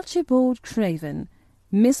Archibald Craven,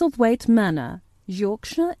 Misselthwaite Manor,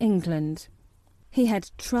 Yorkshire, England. He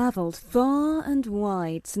had travelled far and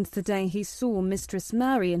wide since the day he saw Mistress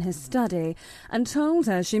Mary in his study and told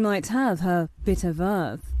her she might have her bit of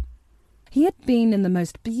earth. He had been in the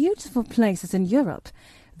most beautiful places in Europe,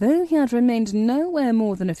 though he had remained nowhere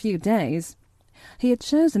more than a few days. He had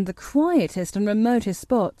chosen the quietest and remotest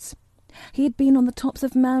spots. He had been on the tops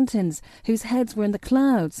of mountains whose heads were in the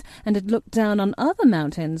clouds, and had looked down on other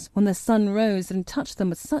mountains when the sun rose and touched them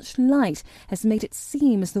with such light as made it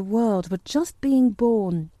seem as the world were just being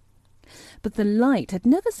born. But the light had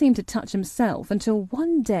never seemed to touch himself until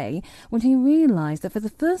one day when he realized that for the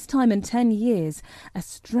first time in 10 years a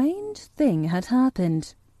strange thing had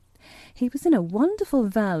happened. He was in a wonderful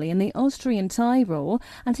valley in the Austrian Tyrol,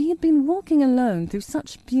 and he had been walking alone through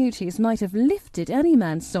such beauty as might have lifted any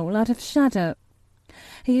man's soul out of shadow.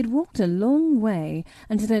 He had walked a long way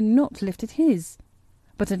and had not lifted his.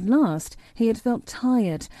 But at last he had felt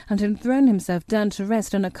tired and had thrown himself down to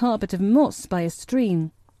rest on a carpet of moss by a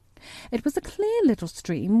stream. It was a clear little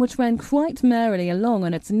stream which ran quite merrily along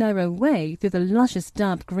on its narrow way through the luscious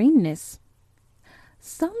damp greenness.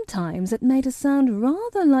 Sometimes it made a sound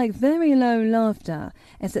rather like very low laughter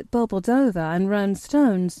as it bubbled over and round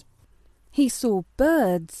stones. He saw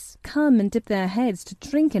birds come and dip their heads to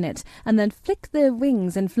drink in it and then flick their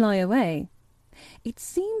wings and fly away. It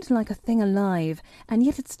seemed like a thing alive, and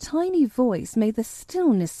yet its tiny voice made the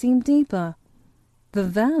stillness seem deeper. The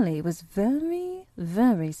valley was very,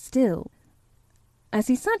 very still. As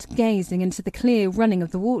he sat gazing into the clear running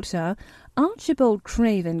of the water, Archibald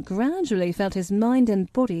Craven gradually felt his mind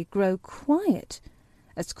and body grow quiet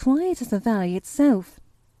as the valley itself.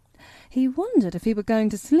 He wondered if he were going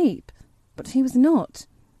to sleep, but he was not.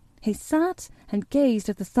 He sat and gazed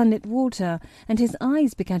at the sunlit water, and his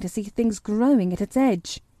eyes began to see things growing at its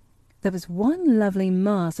edge. There was one lovely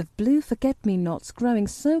mass of blue forget-me-nots growing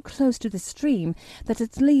so close to the stream that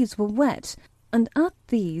its leaves were wet, and at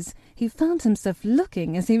these he found himself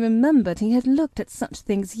looking as he remembered he had looked at such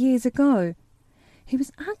things years ago. He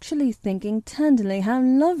was actually thinking tenderly how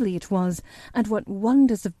lovely it was, and what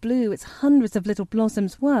wonders of blue its hundreds of little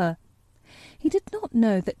blossoms were. He did not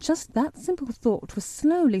know that just that simple thought was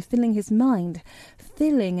slowly filling his mind,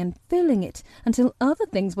 filling and filling it until other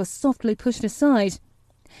things were softly pushed aside.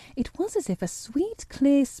 It was as if a sweet,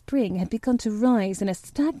 clear spring had begun to rise in a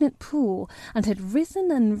stagnant pool and had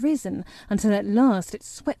risen and risen until at last it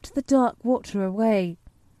swept the dark water away.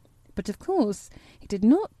 But of course he did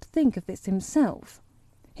not think of this himself.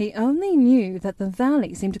 He only knew that the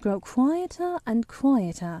valley seemed to grow quieter and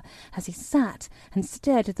quieter as he sat and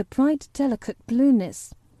stared at the bright, delicate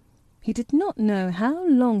blueness. He did not know how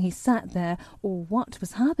long he sat there or what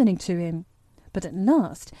was happening to him. But at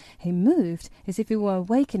last he moved as if he were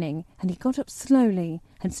awakening, and he got up slowly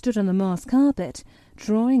and stood on the moss carpet,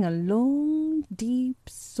 drawing a long, deep,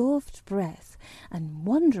 soft breath and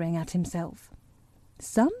wondering at himself.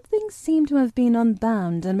 Something seemed to have been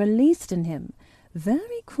unbound and released in him,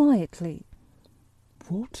 very quietly.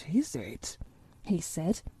 "What is it?" he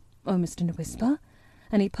said, almost in a whisper,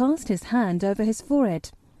 and he passed his hand over his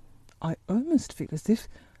forehead. "I almost feel as if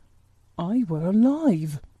I were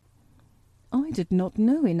alive." I did not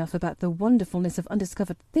know enough about the wonderfulness of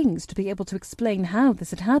undiscovered things to be able to explain how this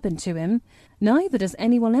had happened to him. Neither does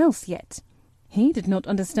anyone else yet. He did not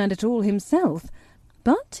understand it all himself,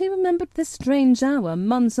 but he remembered this strange hour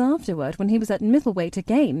months afterward when he was at Misselthwaite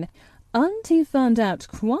again, and he found out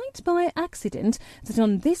quite by accident that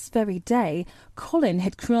on this very day Colin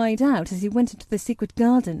had cried out as he went into the secret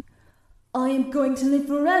garden, "I am going to live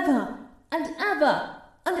forever and ever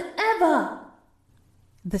and ever."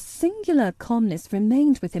 The singular calmness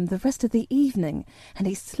remained with him the rest of the evening, and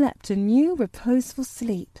he slept a new reposeful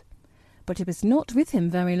sleep. But it was not with him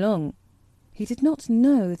very long. He did not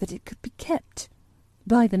know that it could be kept.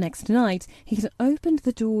 By the next night he had opened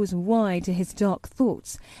the doors wide to his dark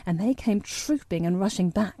thoughts, and they came trooping and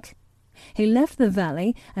rushing back. He left the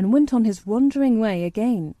valley and went on his wandering way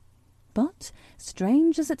again. But,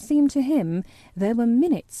 strange as it seemed to him, there were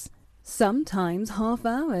minutes, sometimes half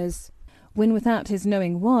hours, when without his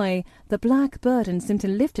knowing why, the black burden seemed to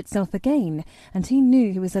lift itself again, and he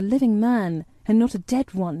knew he was a living man and not a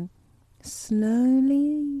dead one.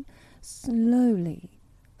 Slowly, slowly,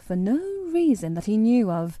 for no reason that he knew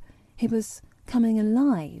of, he was coming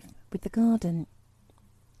alive with the garden.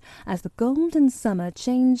 As the golden summer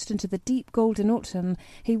changed into the deep golden autumn,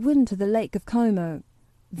 he went to the Lake of Como.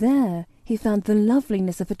 There he found the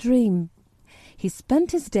loveliness of a dream. He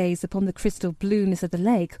spent his days upon the crystal blueness of the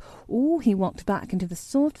lake, or he walked back into the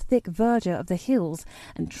soft, thick verdure of the hills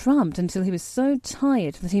and tramped until he was so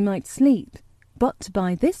tired that he might sleep. But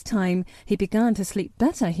by this time he began to sleep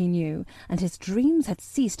better, he knew, and his dreams had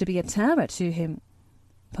ceased to be a terror to him.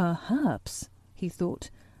 Perhaps, he thought,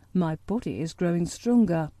 my body is growing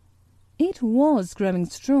stronger. It was growing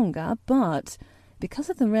stronger, but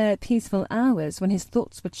because of the rare peaceful hours when his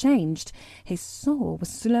thoughts were changed, his soul was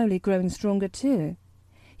slowly growing stronger too.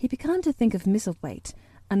 He began to think of Misselthwaite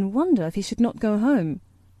and wonder if he should not go home.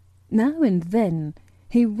 Now and then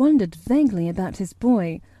he wondered vaguely about his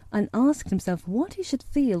boy, and asked himself what he should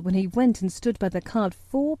feel when he went and stood by the carved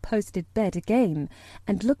four-posted bed again,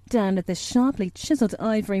 and looked down at the sharply chiselled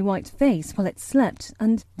ivory-white face while it slept,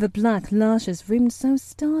 and the black lashes rimmed so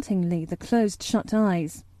startlingly the closed-shut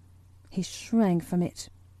eyes. He shrank from it.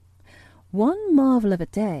 One marvel of a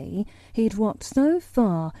day, he had walked so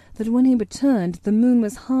far that when he returned the moon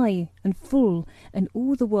was high and full, and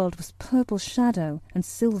all the world was purple shadow and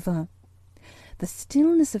silver. The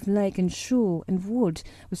stillness of lake and shore and wood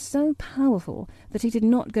was so powerful that he did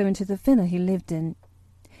not go into the villa he lived in.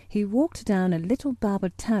 He walked down a little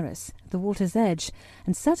bowered terrace at the water's edge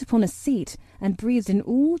and sat upon a seat and breathed in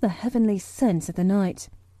all the heavenly scents of the night.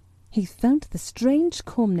 He felt the strange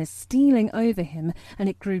calmness stealing over him, and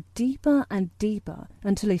it grew deeper and deeper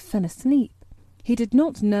until he fell asleep. He did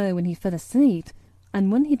not know when he fell asleep, and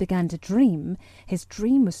when he began to dream, his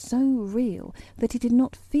dream was so real that he did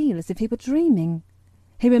not feel as if he were dreaming.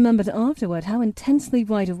 He remembered afterward how intensely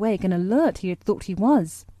wide awake and alert he had thought he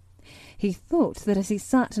was. He thought that as he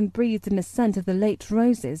sat and breathed in the scent of the late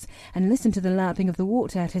roses and listened to the lapping of the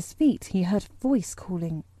water at his feet, he heard a voice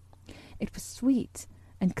calling. It was sweet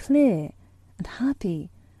and clear and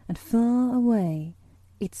happy and far away.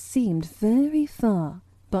 It seemed very far,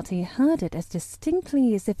 but he heard it as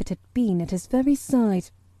distinctly as if it had been at his very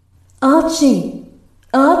side. "Archie!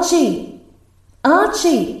 Archie!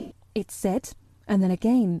 Archie!" it said, and then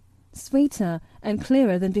again, sweeter and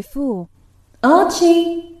clearer than before.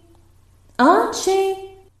 "Archie!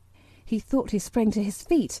 Archie!" He thought he sprang to his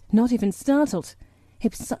feet, not even startled.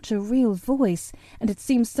 It was such a real voice, and it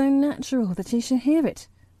seemed so natural that he should hear it.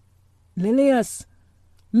 "Lilias!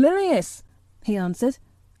 Lilias!" he answered.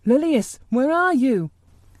 "Lilias, where are you?"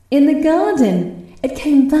 "In the garden." It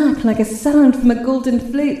came back like a sound from a golden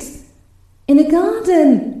flute. "In the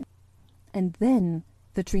garden." And then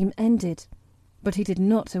the dream ended, but he did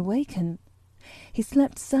not awaken. He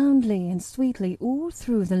slept soundly and sweetly all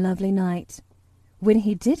through the lovely night. When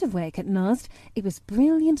he did awake at last, it was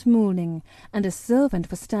brilliant morning, and a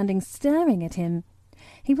servant was standing staring at him.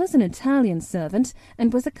 He was an Italian servant,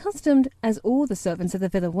 and was accustomed, as all the servants of the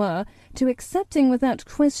villa were, to accepting without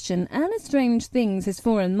question any strange things his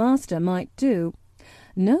foreign master might do.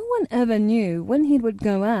 No one ever knew when he would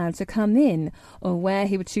go out or come in, or where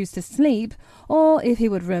he would choose to sleep, or if he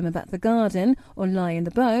would roam about the garden, or lie in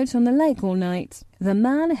the boat on the lake all night. The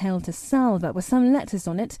man held a salver with some letters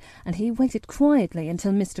on it, and he waited quietly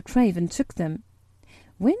until Mr. Craven took them.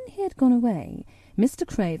 When he had gone away, Mr.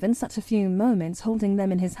 Craven sat a few moments holding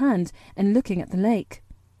them in his hand and looking at the lake.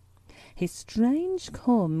 His strange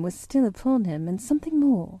calm was still upon him, and something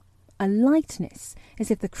more, a lightness,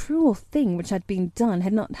 as if the cruel thing which had been done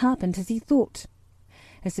had not happened as he thought,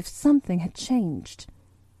 as if something had changed.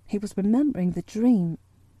 He was remembering the dream,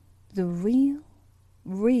 the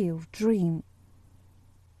real dream.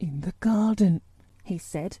 "In the garden," he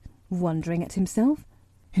said, wondering at himself.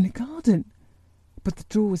 "In the garden. But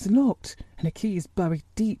the door is locked, and the key is buried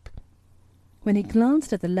deep." When he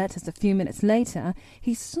glanced at the letters a few minutes later,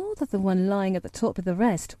 he saw that the one lying at the top of the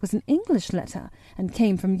rest was an English letter, and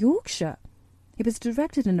came from Yorkshire. It was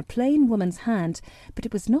directed in a plain woman's hand, but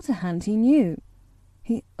it was not a hand he knew.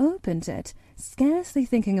 He opened it, scarcely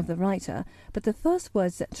thinking of the writer, but the first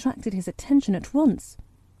words attracted his attention at once.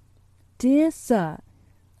 "Dear Sir,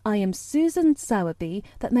 I am Susan Sowerby,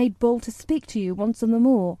 that made bold to speak to you once on the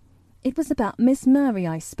moor. It was about Miss Mary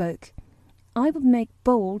I spoke. I would make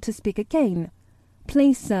bold to speak again.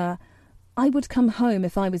 Please, sir, I would come home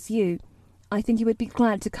if I was you. I think you would be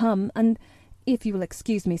glad to come, and, if you will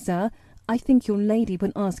excuse me, sir, I think your lady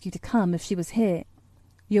would ask you to come if she was here.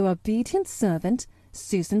 Your obedient servant,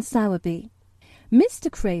 Susan Sowerby."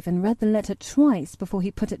 Mr. Craven read the letter twice before he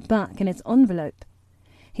put it back in its envelope.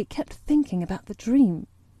 He kept thinking about the dream.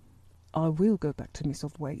 "I will go back to Miss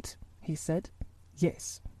of Waite," he said.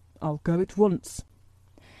 "Yes, I'll go at once."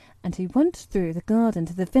 And he went through the garden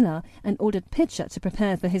to the villa and ordered Pitcher to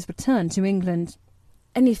prepare for his return to England.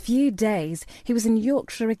 In a few days he was in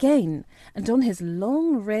Yorkshire again, and on his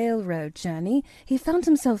long railroad journey he found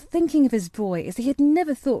himself thinking of his boy as he had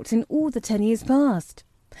never thought in all the 10 years past.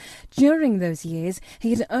 During those years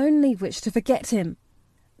he had only wished to forget him.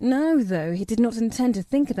 Now, though he did not intend to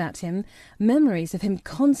think about him, memories of him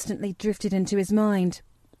constantly drifted into his mind.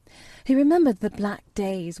 He remembered the black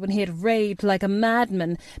days when he had raved like a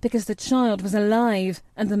madman because the child was alive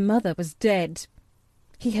and the mother was dead.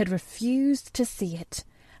 He had refused to see it,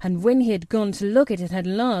 and when he had gone to look at it at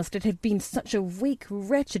last, it had been such a weak,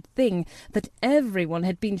 wretched thing that everyone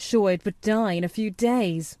had been sure it would die in a few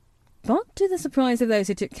days. But to the surprise of those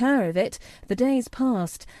who took care of it, the days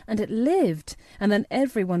passed, and it lived, and then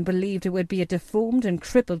everyone believed it would be a deformed and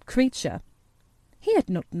crippled creature. He had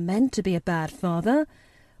not meant to be a bad father,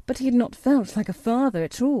 but he had not felt like a father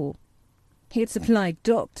at all. He had supplied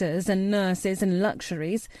doctors and nurses and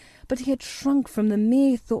luxuries, but he had shrunk from the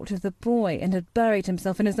mere thought of the boy and had buried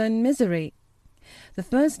himself in his own misery. The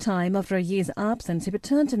first time after a year's absence he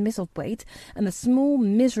returned to Misselthwaite, and the small,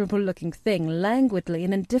 miserable-looking thing languidly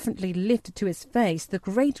and indifferently lifted to his face the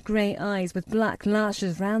great grey eyes with black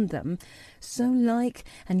lashes round them, so like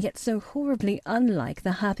and yet so horribly unlike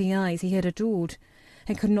the happy eyes he had adored.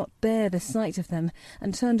 He could not bear the sight of them,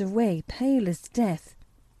 and turned away, pale as death.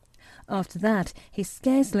 After that he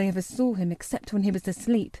scarcely ever saw him except when he was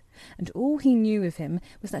asleep, and all he knew of him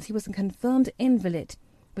was that he was a confirmed invalid,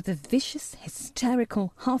 with a vicious,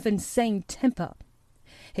 hysterical, half-insane temper.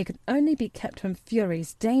 He could only be kept from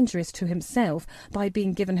furies dangerous to himself by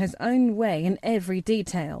being given his own way in every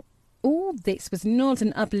detail. All this was not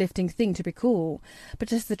an uplifting thing to recall,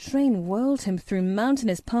 but as the train whirled him through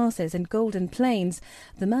mountainous passes and golden plains,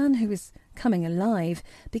 the man who was coming alive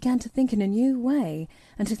began to think in a new way,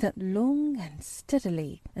 and to think long and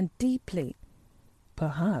steadily and deeply.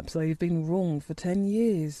 "Perhaps I have been wrong for 10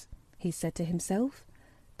 years," he said to himself.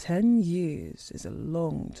 10 years is a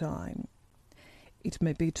long time. It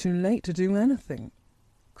may be too late to do anything.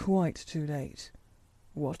 Quite too late.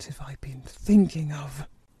 What have I been thinking of?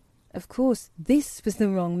 Of course, this was the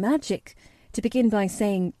wrong magic, to begin by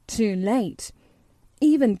saying too late.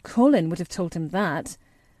 Even Colin would have told him that.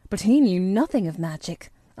 But he knew nothing of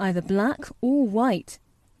magic, either black or white.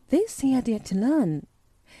 This he had yet to learn.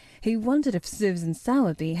 He wondered if Susan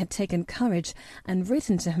Sowerby had taken courage and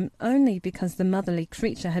written to him only because the motherly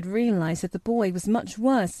creature had realised that the boy was much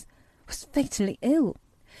worse, was fatally ill.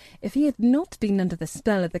 If he had not been under the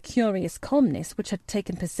spell of the curious calmness which had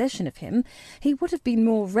taken possession of him, he would have been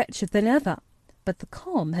more wretched than ever. But the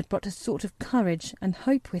calm had brought a sort of courage and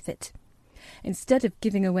hope with it. Instead of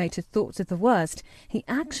giving away to thoughts of the worst, he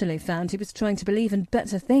actually found he was trying to believe in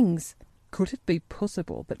better things. Could it be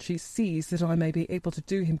possible that she sees that I may be able to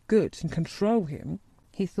do him good and control him?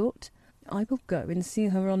 He thought. I will go and see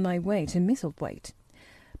her on my way to Misselthwaite.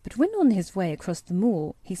 But when on his way across the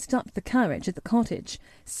moor, he stopped the carriage at the cottage.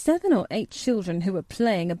 7 or 8 children who were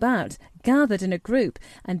playing about, gathered in a group,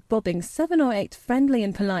 and bobbing 7 or 8 friendly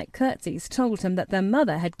and polite curtsies, told him that their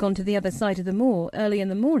mother had gone to the other side of the moor early in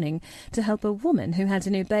the morning to help a woman who had a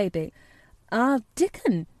new baby. "Our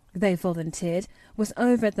Dickon," they volunteered, was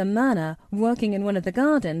over at the manor, working in one of the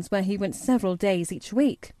gardens where he went several days each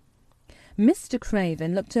week. Mr.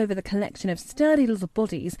 Craven looked over the collection of sturdy little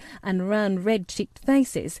bodies and round red-cheeked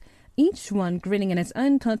faces, each one grinning in its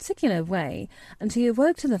own particular way, and he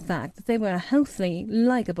awoke to the fact that they were a healthy,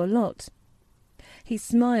 likeable lot. He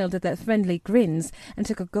smiled at their friendly grins and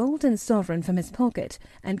took a golden sovereign from his pocket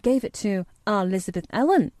and gave it to our Elizabeth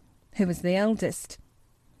Ellen, who was the eldest.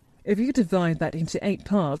 "If you divide that into 8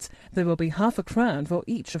 parts, there will be half a crown for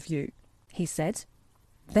each of you," he said.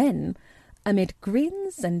 Then, amid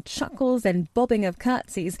grins and chuckles and bobbing of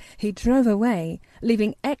curtsies, he drove away,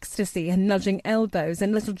 leaving ecstasy and nudging elbows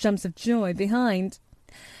and little jumps of joy behind.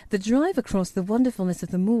 The drive across the wonderfulness of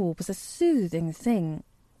the moor was a soothing thing.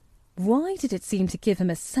 Why did it seem to give him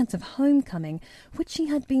a sense of homecoming which he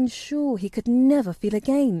had been sure he could never feel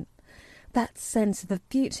again? That sense of the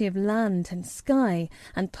beauty of land and sky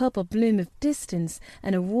and purple bloom of distance,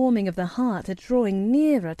 and a warming of the heart at drawing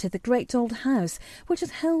nearer to the great old house which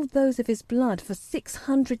had held those of his blood for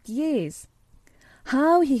 600 years.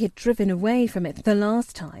 How he had driven away from it the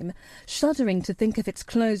last time, shuddering to think of its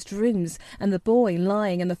closed rooms and the boy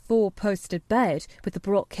lying in the 4-posted bed with the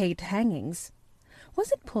brocade hangings.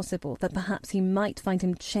 Was it possible that perhaps he might find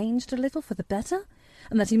him changed a little for the better,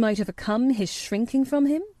 and that he might overcome his shrinking from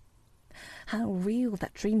him? How real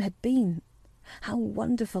that dream had been! How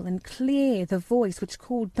wonderful and clear the voice which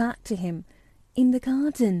called back to him, "In the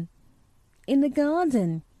garden! In the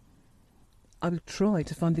garden!" "I will try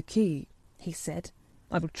to find the key," he said.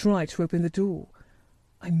 "I will try to open the door.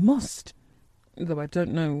 I must, though I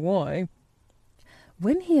don't know why."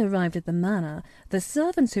 When he arrived at the manor, the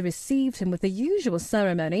servants who received him with the usual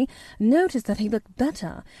ceremony noticed that he looked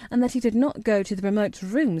better, and that he did not go to the remote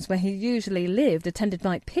rooms where he usually lived, attended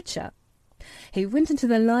by Pitcher. He went into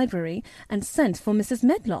the library and sent for Mrs.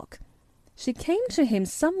 Medlock. She came to him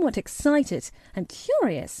somewhat excited and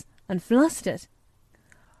curious and flustered.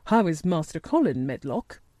 "How is Master Colin,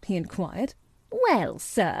 Medlock?" he inquired. "Well,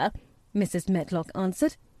 sir," Mrs. Medlock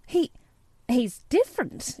answered, he's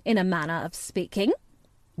different, in a manner of speaking."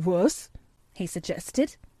 "Worse?" he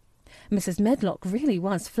suggested. Mrs. Medlock really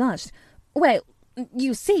was flushed. "Well,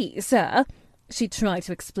 you see, sir," she tried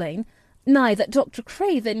to explain, "neither Dr.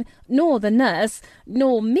 Craven, nor the nurse,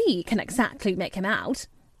 nor me can exactly make him out."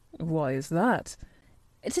 "Why is that?"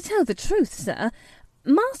 "To tell the truth, sir,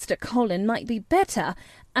 Master Colin might be better,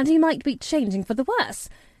 and he might be changing for the worse.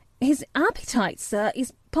 His appetite, sir,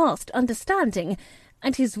 is past understanding,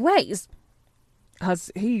 and his ways—"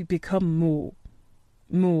 "Has he become more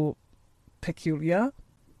More peculiar?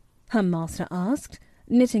 Her master asked,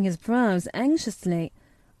 knitting his brows anxiously.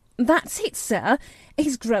 That's it, sir.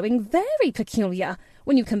 He's growing very peculiar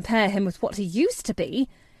when you compare him with what he used to be.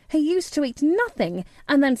 He used to eat nothing,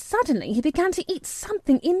 and then suddenly he began to eat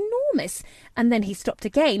something enormous, and then he stopped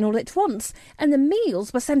again all at once, and the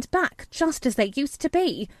meals were sent back just as they used to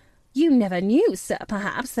be. You never knew, sir,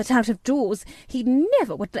 perhaps, that out of doors he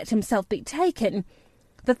never would let himself be taken.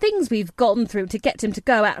 The things we've gone through to get him to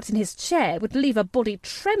go out in his chair would leave a body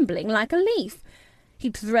trembling like a leaf.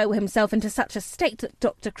 He'd throw himself into such a state that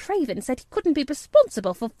Dr. Craven said he couldn't be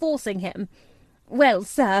responsible for forcing him. Well,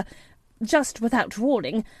 sir, just without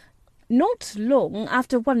warning, not long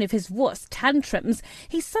after one of his worst tantrums,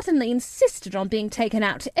 he suddenly insisted on being taken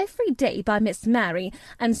out every day by Miss Mary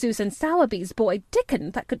and Susan Sowerby's boy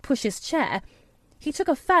Dickon that could push his chair. He took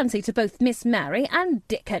a fancy to both Miss Mary and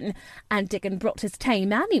Dickon brought his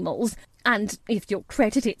tame animals, and, if you'll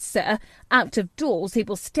credit it, sir, out of doors he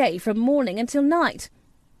will stay from morning until night.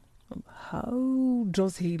 How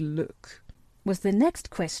does he look? Was the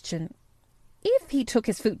next question. If he took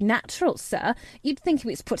his food natural, sir, you'd think he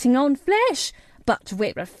was putting on flesh, but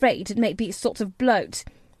we're afraid it may be a sort of bloat.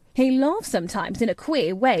 He laughs sometimes in a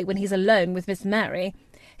queer way when he's alone with Miss Mary.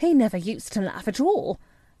 He never used to laugh at all.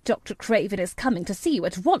 Dr. Craven is coming to see you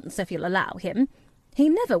at once, if you'll allow him. He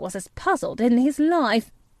never was as puzzled in his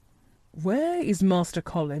life. Where is Master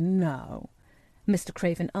Colin now? Mr.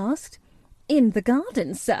 Craven asked. In the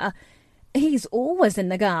garden, sir. He's always in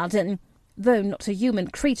the garden, though not a human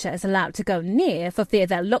creature is allowed to go near for fear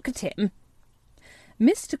they'll look at him.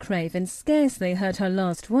 Mr. Craven scarcely heard her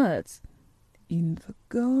last words. In the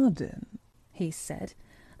garden, he said,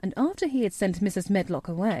 and after he had sent Mrs. Medlock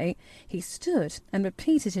away, he stood and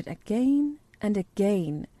repeated it again and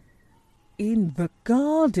again. In the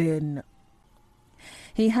garden.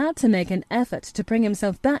 He had to make an effort to bring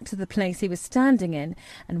himself back to the place he was standing in,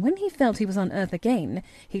 and when he felt he was on earth again,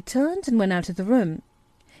 he turned and went out of the room.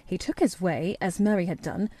 He took his way, as Mary had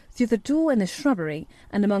done, through the door in the shrubbery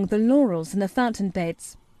and among the laurels and the fountain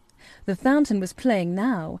beds. The fountain was playing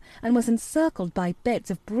now, and was encircled by beds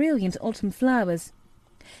of brilliant autumn flowers.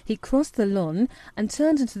 He crossed the lawn and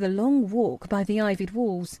turned into the long walk by the ivied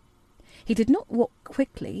walls. He did not walk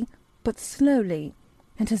quickly, but slowly,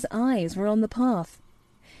 and his eyes were on the path.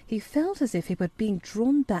 He felt as if he were being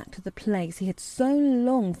drawn back to the place he had so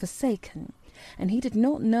long forsaken, and he did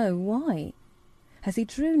not know why. As he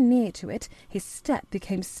drew near to it, his step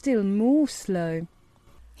became still more slow.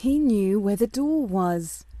 He knew where the door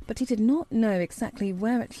was, but he did not know exactly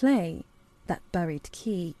where it lay, that buried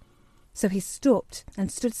key. So he stopped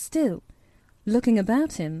and stood still, looking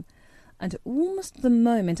about him, and almost the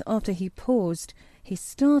moment after he paused, he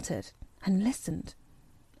started and listened,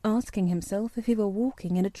 asking himself if he were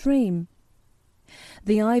walking in a dream.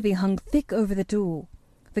 The ivy hung thick over the door.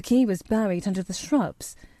 The key was buried under the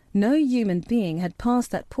shrubs. No human being had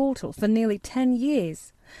passed that portal for nearly 10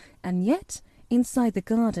 years, and yet inside the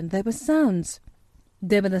garden there were sounds.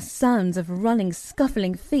 There were the sounds of running,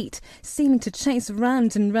 scuffling feet, seeming to chase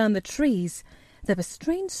round and round the trees. There were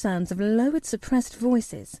strange sounds of lowered, suppressed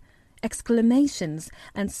voices, exclamations,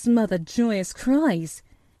 and smothered, joyous cries.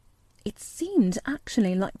 It seemed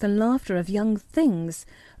actually like the laughter of young things,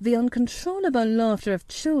 the uncontrollable laughter of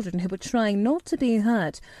children who were trying not to be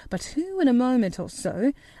hurt, but who, in a moment or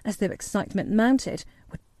so, as their excitement mounted,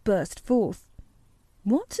 would burst forth.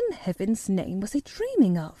 What in heaven's name was he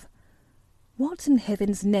dreaming of? What in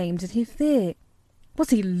heaven's name did he fear? Was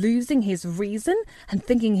he losing his reason and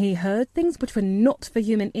thinking he heard things which were not for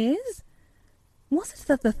human ears? Was it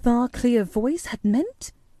that the far clear voice had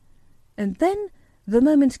meant? And then the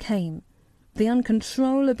moment came, the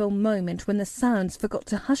uncontrollable moment when the sounds forgot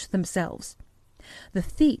to hush themselves. The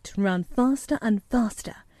feet ran faster and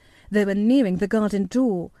faster. They were nearing the garden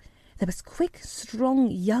door. There was quick,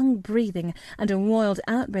 strong, young breathing, and a wild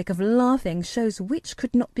outbreak of laughing shows which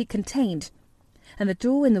could not be contained. And the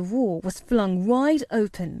door in the wall was flung wide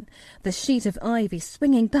open, the sheet of ivy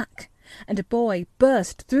swinging back, and a boy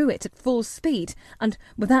burst through it at full speed, and,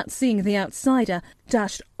 without seeing the outsider,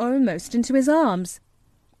 dashed almost into his arms.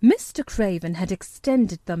 Mr. Craven had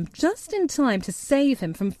extended them just in time to save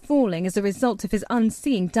him from falling as a result of his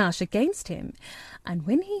unseeing dash against him, and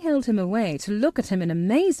when he held him away to look at him in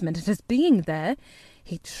amazement at his being there,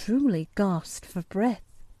 he truly gasped for breath.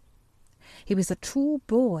 He was a tall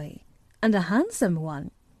boy, and a handsome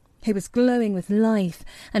one. He was glowing with life,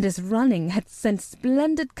 and his running had sent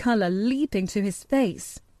splendid colour leaping to his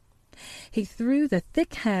face. He threw the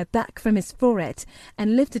thick hair back from his forehead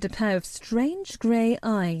and lifted a pair of strange grey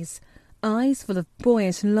eyes, eyes full of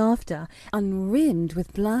boyish laughter and rimmed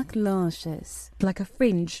with black lashes like a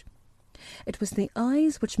fringe. It was the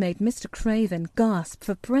eyes which made Mr. Craven gasp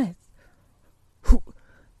for breath.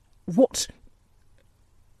 What?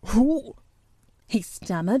 Who? He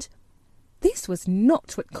stammered. This was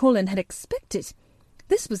not what Colin had expected.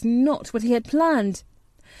 This was not what he had planned.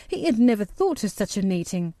 He had never thought of such a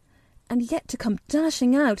meeting. And yet to come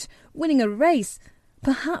dashing out, winning a race,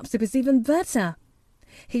 perhaps it was even better.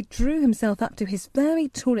 He drew himself up to his very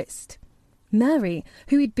tallest. Mary,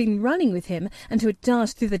 who had been running with him and who had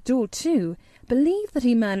darted through the door too, believed that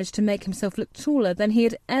he managed to make himself look taller than he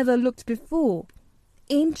had ever looked before.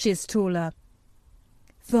 Inches taller.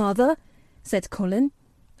 "Father," said Colin,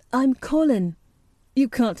 "I'm Colin. You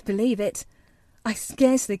can't believe it. I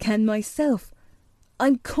scarcely can myself.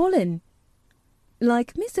 I'm Colin."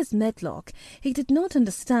 Like Mrs. Medlock, he did not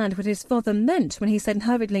understand what his father meant when he said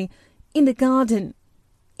hurriedly, "In the garden.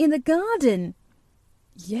 In the garden."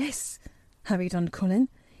 "Yes," hurried on Colin,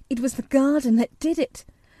 "it was the garden that did it.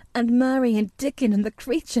 And Mary and Dickon and the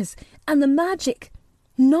creatures and the magic.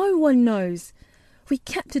 No one knows. We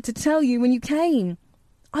kept it to tell you when you came.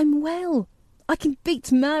 I'm well. I can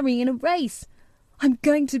beat Mary in a race. I'm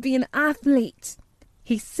going to be an athlete."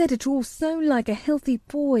 He said it all so like a healthy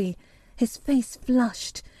boy, his face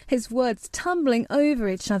flushed, his words tumbling over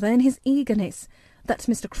each other in his eagerness, that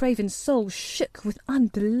Mr. Craven's soul shook with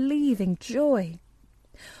unbelieving joy.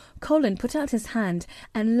 Colin put out his hand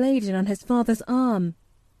and laid it on his father's arm.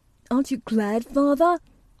 "Aren't you glad, Father?"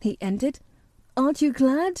 he ended. "Aren't you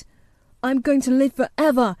glad? I'm going to live for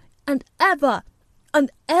ever and ever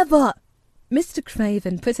and ever." Mr.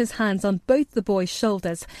 Craven put his hands on both the boy's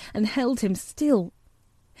shoulders and held him still.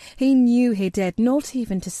 He knew he dared not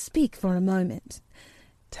even to speak for a moment.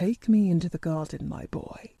 "Take me into the garden, my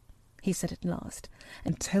boy," he said at last,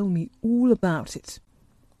 "and tell me all about it."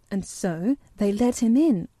 And so they led him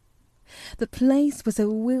in. The place was a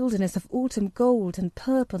wilderness of autumn gold and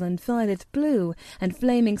purple and violet blue and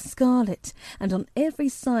flaming scarlet, and on every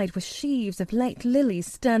side were sheaves of late lilies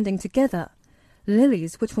standing together,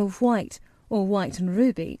 lilies which were white or white and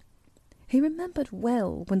ruby. He remembered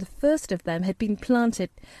well when the first of them had been planted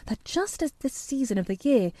that just at this season of the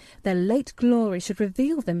year their late glory should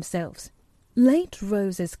reveal themselves. Late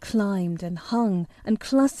roses climbed and hung and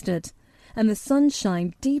clustered, and the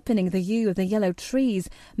sunshine, deepening the hue of the yellow trees,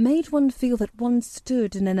 made one feel that one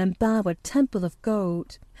stood in an embowered temple of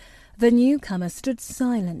gold. The newcomer stood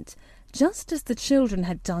silent, just as the children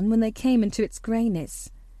had done when they came into its greyness.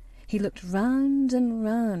 He looked round and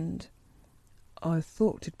round. "I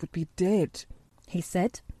thought it would be dead," he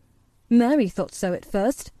said. "Mary thought so at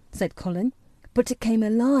first," said Colin, "but it came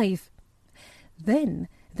alive." Then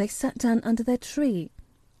they sat down under their tree,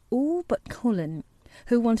 all but Colin,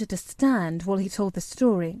 who wanted to stand while he told the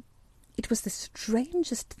story. It was the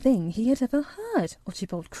strangest thing he had ever heard,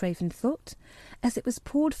 Archibald Craven thought, as it was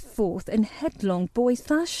poured forth in headlong boy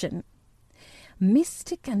fashion.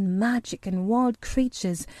 Mystic and magic and wild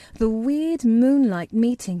creatures, the weird moonlight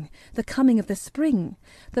meeting, the coming of the spring,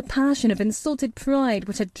 the passion of insulted pride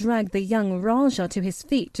which had dragged the young Rajah to his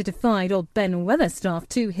feet to defy old Ben Weatherstaff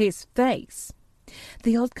to his face.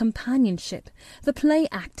 The odd companionship, the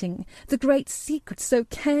play-acting, the great secrets so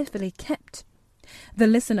carefully kept. The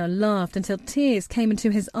listener laughed until tears came into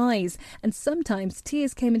his eyes, and sometimes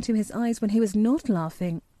tears came into his eyes when he was not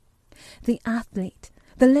laughing. The athlete,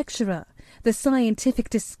 the lecturer, the scientific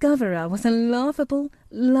discoverer was a laughable,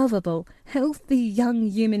 lovable, healthy young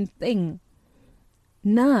human thing.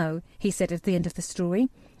 "Now," he said at the end of the story,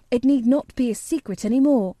 "it need not be a secret any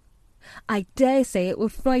more. I dare say it will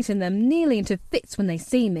frighten them nearly into fits when they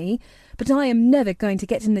see me, but I am never going to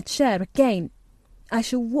get in the chair again. I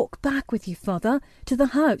shall walk back with you, Father, to the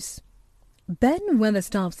house." Ben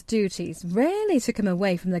Weatherstaff's duties rarely took him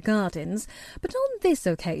away from the gardens, but on this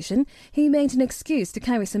occasion he made an excuse to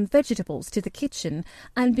carry some vegetables to the kitchen,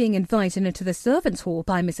 and being invited into the servants' hall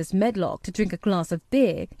by Mrs. Medlock to drink a glass of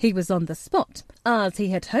beer, he was on the spot, as he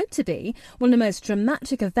had hoped to be, when the most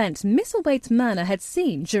dramatic event Misselthwaite Manor had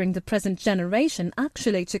seen during the present generation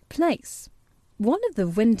actually took place. One of the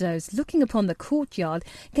windows looking upon the courtyard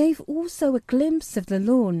gave also a glimpse of the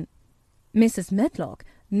lawn. Mrs. Medlock,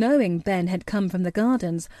 knowing Ben had come from the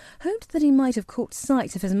gardens, hoped that he might have caught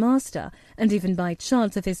sight of his master, and even by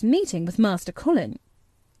chance of his meeting with Master Colin.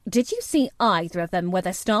 "Did you see either of them,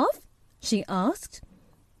 Weatherstaff?" she asked.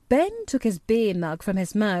 Ben took his beer mug from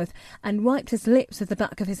his mouth and wiped his lips with the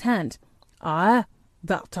back of his hand. "Aye,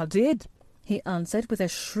 that I did," he answered with a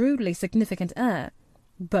shrewdly significant air.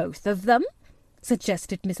 "Both of them?"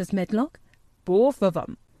 suggested Mrs. Medlock. "Both of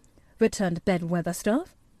 'em," returned Ben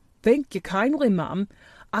Weatherstaff. "Thank you kindly, ma'am.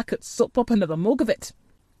 I could sup up another mug of it."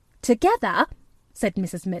 "Together?" said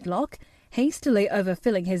Mrs. Medlock, hastily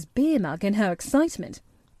overfilling his beer mug in her excitement.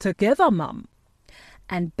 "Together, mum."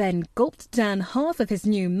 And Ben gulped down half of his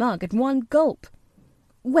new mug at one gulp.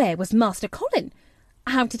 Where was Master Colin?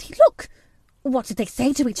 How did he look? What did they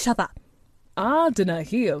say to each other? "I dinna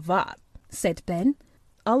hear that," said Ben.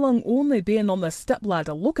 "I'll only been on the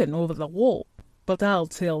step-ladder looking over the wall. But I'll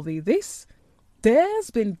tell thee this.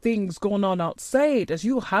 There's been things going on outside as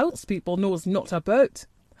you house people knows not about.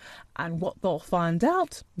 And what they'll find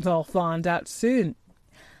out soon."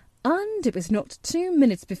 And it was not 2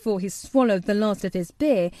 minutes before he swallowed the last of his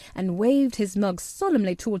beer and waved his mug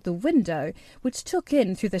solemnly toward the window, which took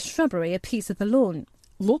in through the shrubbery a piece of the lawn.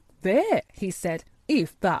 "Look there," he said,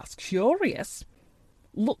 "if that's curious.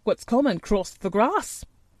 Look what's coming across the grass."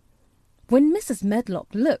 When Mrs. Medlock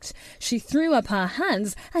looked, she threw up her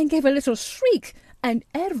hands and gave a little shriek, and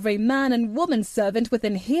every man and woman servant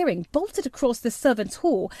within hearing bolted across the servants'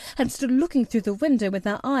 hall and stood looking through the window with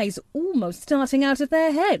their eyes almost starting out of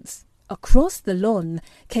their heads. Across the lawn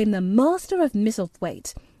came the Master of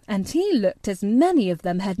Misselthwaite, and he looked as many of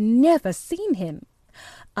them had never seen him.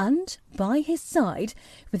 And by his side,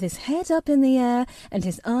 with his head up in the air and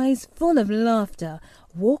his eyes full of laughter,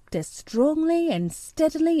 walked as strongly and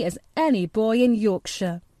steadily as any boy in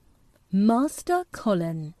Yorkshire, Master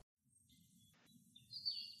Colin.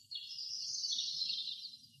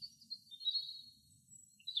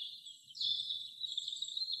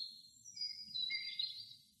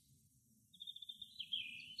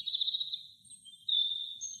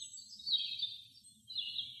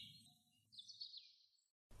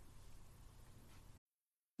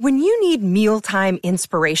 When you need mealtime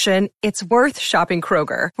inspiration, it's worth shopping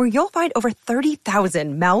Kroger, where you'll find over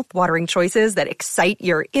 30,000 mouth-watering choices that excite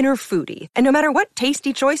your inner foodie. And no matter what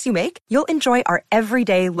tasty choice you make, you'll enjoy our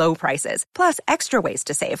everyday low prices, plus extra ways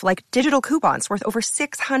to save, like digital coupons worth over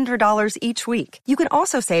 $600 each week. You can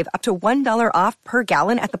also save up to $1 off per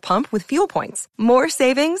gallon at the pump with fuel points. More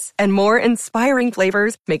savings and more inspiring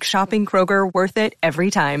flavors make shopping Kroger worth it every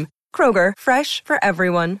time. Kroger, fresh for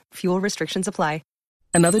everyone. Fuel restrictions apply.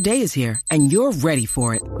 Another day is here, and you're ready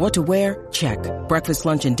for it. What to wear? Check. Breakfast,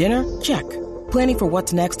 lunch, and dinner? Check. Planning for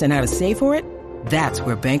what's next and how to save for it? That's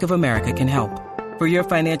where Bank of America can help. For your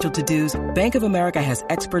financial to-dos, Bank of America has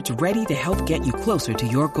experts ready to help get you closer to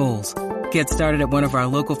your goals. Get started at one of our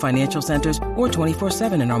local financial centers or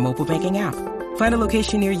 24/7 in our mobile banking app. Find a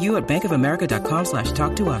location near you at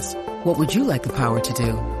bankofamerica.com/talktous. What would you like the power to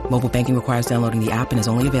do? Mobile banking requires downloading the app and is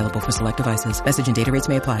only available for select devices. Message and data rates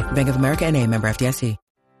may apply. Bank of America NA, member FDIC.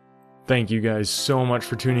 Thank you guys so much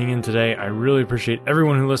for tuning in today. I really appreciate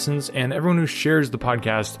everyone who listens and everyone who shares the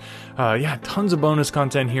podcast. Tons of bonus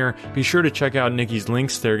content here. Be sure to check out Nikki's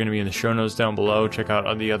links. They're going to be in the show notes down below. Check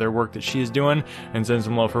out the other work that she is doing and send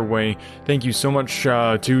some love her way. Thank you so much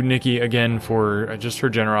to Nikki again for just her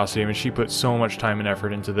generosity. I mean, she put so much time and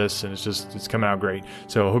effort into this, and it's coming out great.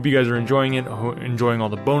 So I hope you guys are enjoying it, enjoying all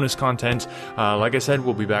the bonus content. Like I said,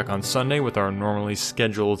 we'll be back on Sunday with our normally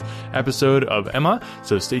scheduled episode of Emma.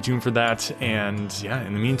 So stay tuned for that. And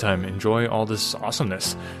in the meantime, enjoy all this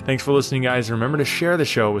awesomeness. Thanks for listening, guys. Remember to share the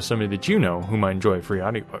show with somebody that you know who might enjoy a free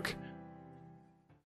audiobook.